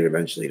upgraded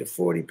eventually to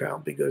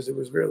 40-pound because it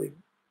was really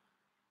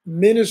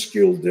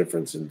minuscule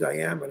difference in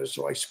diameter,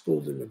 so I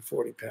spooled them in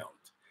 40 pounds.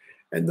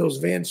 And those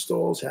Van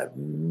Stalls I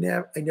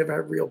never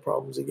had real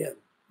problems again.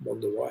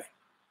 Wonder why.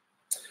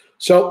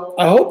 So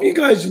I hope you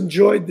guys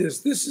enjoyed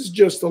this. This is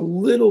just a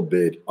little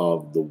bit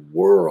of the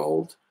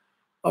world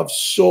of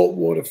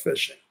saltwater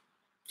fishing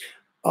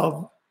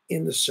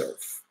in the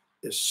surf.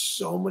 There's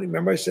so many.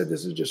 Remember I said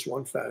this is just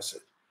one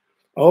facet.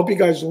 I hope you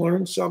guys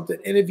learned something.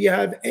 And if you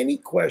have any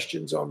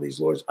questions on these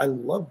lures, I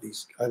love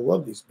these. I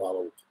love these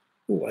bottles.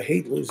 Ooh, I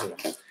hate losing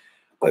them.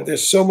 But they're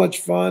so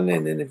much fun.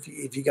 And then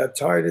if you got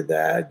tired of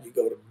that, you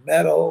go to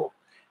metal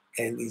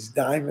and these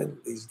diamond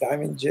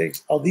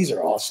jigs. Oh, these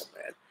are awesome,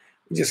 man.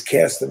 You just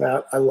cast them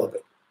out. I love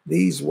it.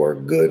 These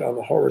work good on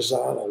the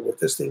horizontal with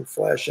this thing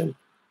flashing.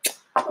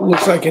 It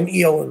looks like an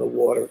eel in the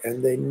water,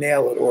 and they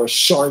nail it, or a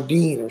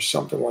sardine or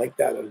something like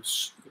that.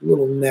 It's a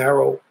little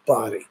narrow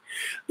body.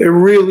 They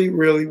really,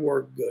 really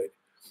work good.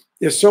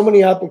 There's so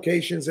many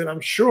applications, and I'm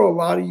sure a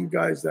lot of you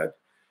guys that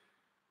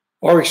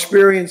are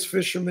experienced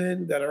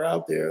fishermen that are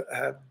out there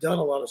have done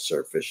a lot of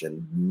surf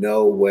fishing.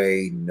 No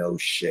way, no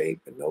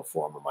shape, and no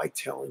form am I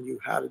telling you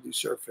how to do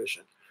surf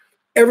fishing.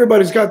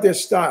 Everybody's got their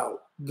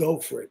style. Go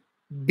for it.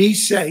 Be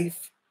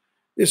safe.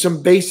 There's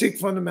some basic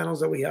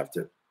fundamentals that we have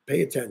to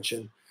pay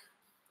attention.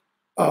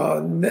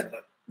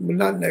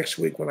 Not next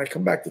week. When I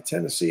come back to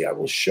Tennessee, I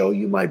will show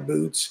you my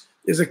boots.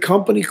 There's a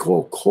company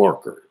called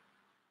Corker.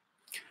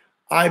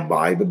 I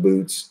buy the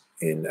boots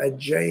in a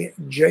J&H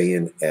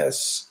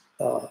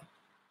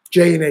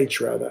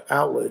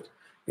outlet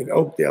in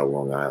Oakdale,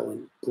 Long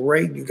Island.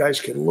 Great. You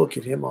guys can look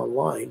at him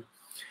online.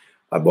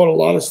 I bought a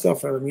lot of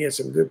stuff from him. He had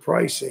some good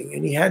pricing,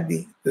 and he had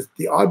the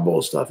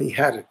oddball stuff. He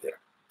had it there.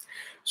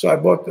 So I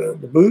bought the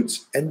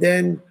boots, and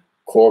then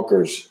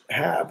Corkers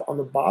have on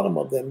the bottom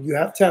of them, you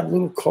have to have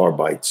little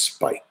carbide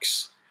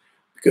spikes,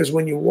 because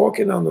when you're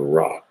walking on the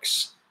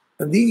rocks,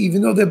 and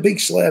even though they're big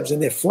slabs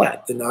and they're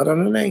flat, they're not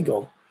on an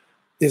angle,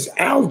 there's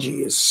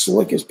algae as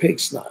slick as pig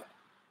snot.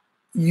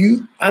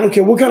 I don't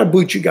care what kind of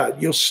boot you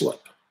got, you'll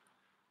slip.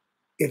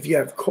 If you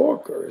have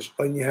corkers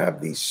and you have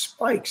these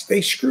spikes,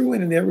 they screw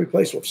in every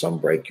place. With some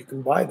break, you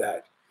can buy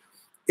that.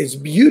 It's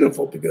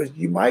beautiful because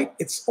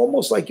it's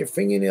almost like your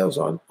fingernails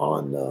on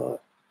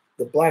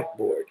the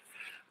blackboard,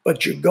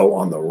 but you go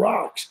on the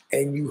rocks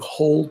and you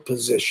hold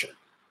position.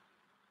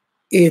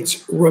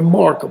 It's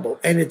remarkable.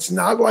 And it's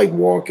not like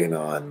walking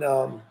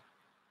on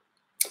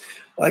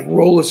like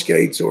roller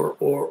skates or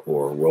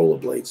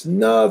rollerblades.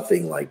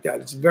 Nothing like that.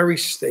 It's very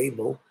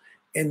stable.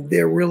 and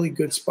they're really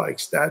good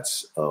spikes.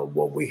 That's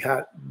what we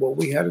had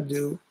to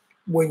do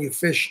when you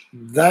fish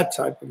that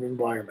type of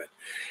environment.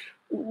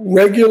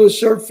 Regular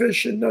surf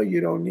fishing, no,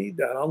 you don't need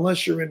that.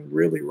 Unless you're in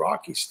really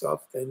rocky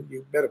stuff, then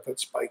you better put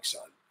spikes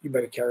on. You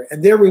better carry.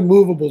 And they're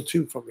removable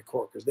too from the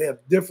corkers. They have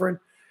different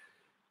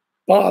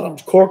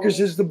bottoms. Corkers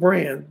is the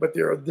brand, but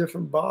there are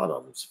different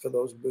bottoms for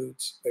those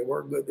boots. They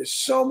work good. There's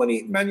so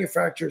many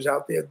manufacturers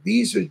out there.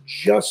 These are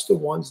just the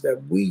ones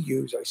that we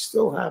use. I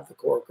still have the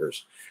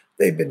corkers.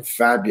 They've been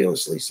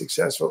fabulously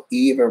successful,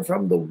 even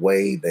from the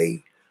way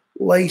they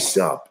lace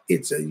up.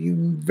 It's a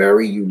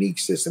very unique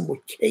system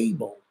with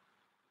cable.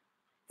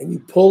 And you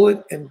pull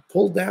it and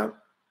pull down.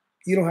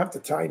 You don't have to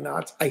tie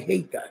knots. I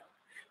hate that.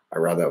 I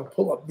rather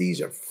pull up. These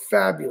are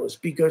fabulous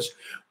because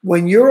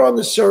when you're on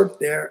the surf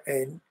there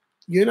and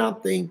you're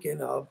not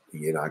thinking of,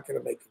 you're not going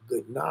to make a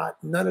good knot,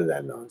 none of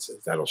that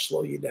nonsense. That'll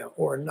slow you down.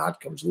 Or a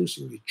knot comes loose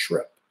and you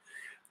trip.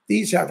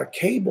 These have a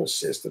cable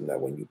system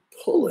that when you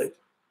pull it,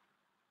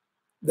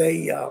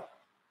 they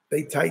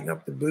tighten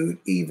up the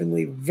boot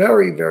evenly.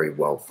 Very, very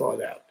well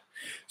thought out.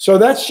 So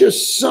that's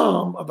just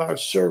some of our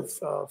surf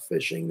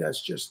fishing.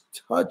 That's just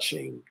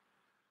touching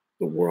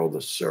the world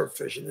of surf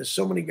fishing. There's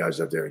so many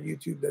guys out there on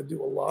YouTube that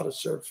do a lot of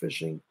surf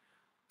fishing.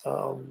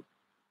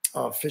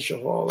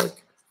 Fishaholic,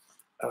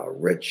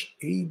 Rich,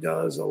 he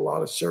does a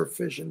lot of surf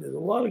fishing. There's a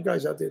lot of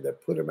guys out there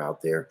that put them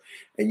out there.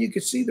 And you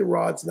can see the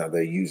rods. Now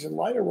they're using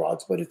lighter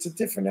rods, but it's a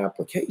different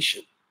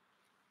application.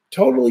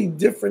 Totally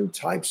different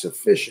types of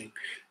fishing.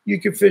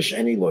 You could fish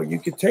any lure. You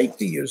could take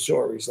the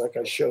Azories, like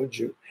I showed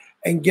you,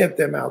 and get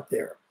them out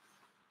there.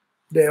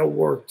 They'll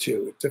work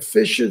too. If the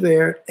fish are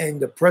there and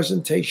the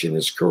presentation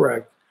is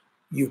correct,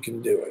 you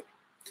can do it.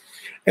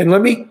 And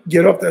let me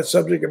get off that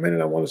subject a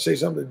minute. I want to say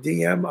something to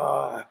DM.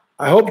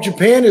 I hope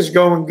Japan is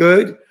going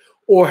good,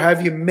 or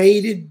have you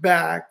made it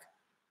back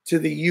to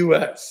the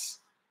U.S.?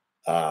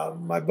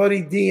 My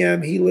buddy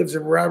DM, he lives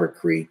in Rabbit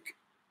Creek,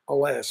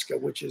 Alaska,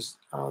 which is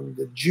on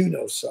the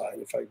Juneau side,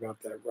 if I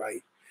got that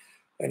right.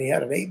 And he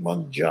had an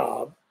 8-month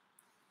job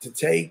to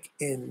take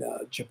in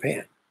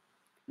Japan.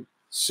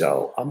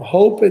 So I'm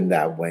hoping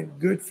that went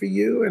good for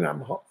you, and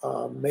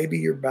I'm maybe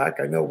you're back.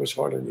 I know it was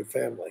hard on your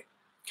family,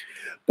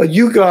 but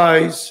you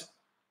guys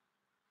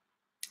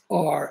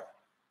are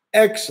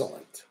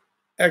excellent,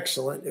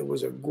 excellent. It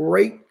was a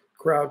great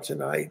crowd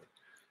tonight.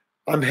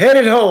 I'm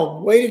headed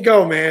home. Way to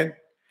go, man!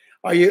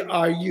 Are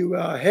you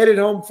headed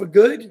home for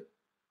good,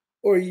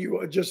 or are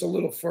you just a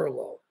little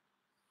furlough?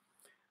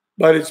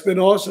 But it's been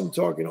awesome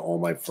talking to all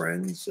my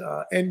friends.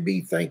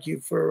 NB, thank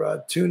you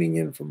for tuning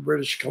in from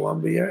British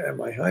Columbia, and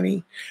my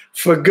honey,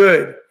 for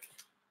good.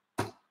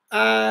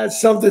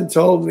 Something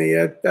told me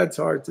that's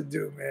hard to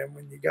do, man.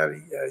 When you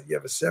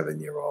have a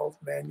 7-year-old,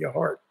 man, your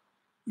heart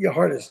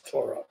is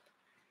tore up.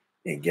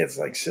 It gets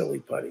like silly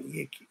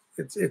putty.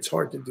 It's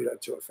hard to do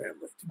that to a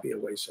family, to be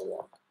away so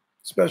long,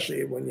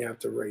 especially when you have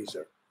to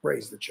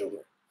raise the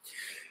children.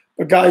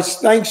 But guys,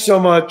 thanks so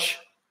much.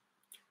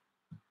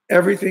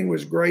 Everything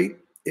was great.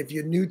 If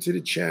you're new to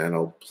the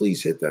channel,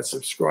 please hit that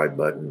subscribe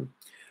button.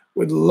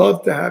 Would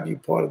love to have you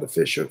part of the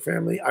Fish Hook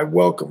family. I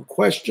welcome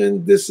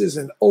questions. This is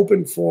an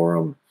open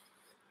forum.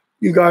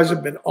 You guys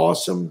have been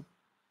awesome.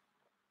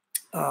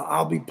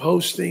 I'll be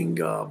posting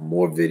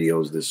more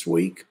videos this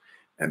week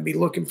and be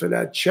looking for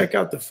that. Check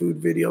out the food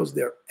videos.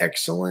 They're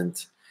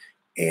excellent.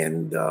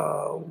 And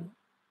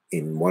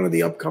in one of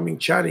the upcoming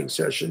chatting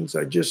sessions,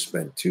 I just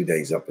spent 2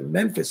 days up in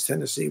Memphis,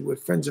 Tennessee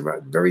with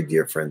very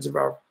dear friends of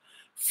our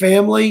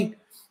family.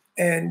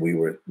 And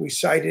we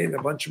sighted in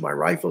a bunch of my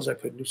rifles. I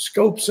put new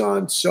scopes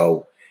on.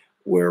 So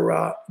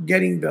we're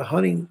getting the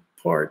hunting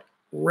part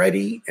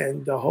ready.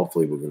 And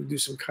hopefully we're going to do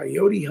some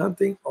coyote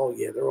hunting. Oh,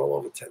 yeah, they're all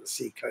over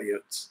Tennessee,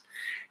 coyotes.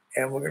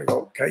 And we're going to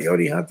go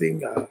coyote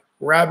hunting,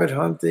 rabbit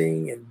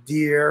hunting, and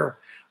deer.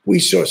 We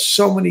saw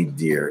so many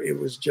deer. It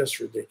was just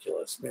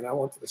ridiculous. Man, I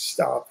wanted to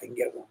stop and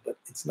get one, but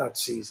it's not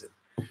season.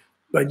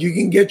 But you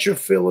can get your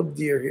fill of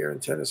deer here in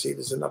Tennessee.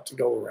 There's enough to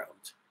go around.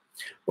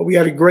 But we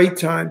had a great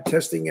time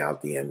testing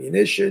out the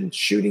ammunition,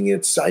 shooting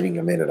it, sighting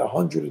them in at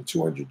 100 and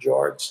 200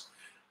 yards.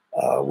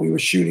 We were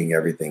shooting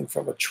everything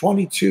from a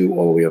 22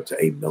 all the way up to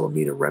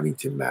 8mm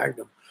Remington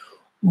Magnum.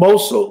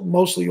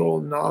 Mostly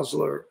all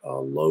Nosler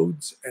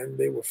loads, and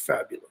they were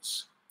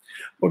fabulous.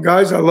 Well,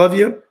 guys, I love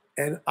you,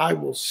 and I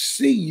will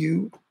see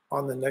you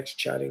on the next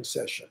chatting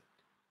session.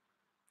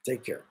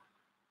 Take care.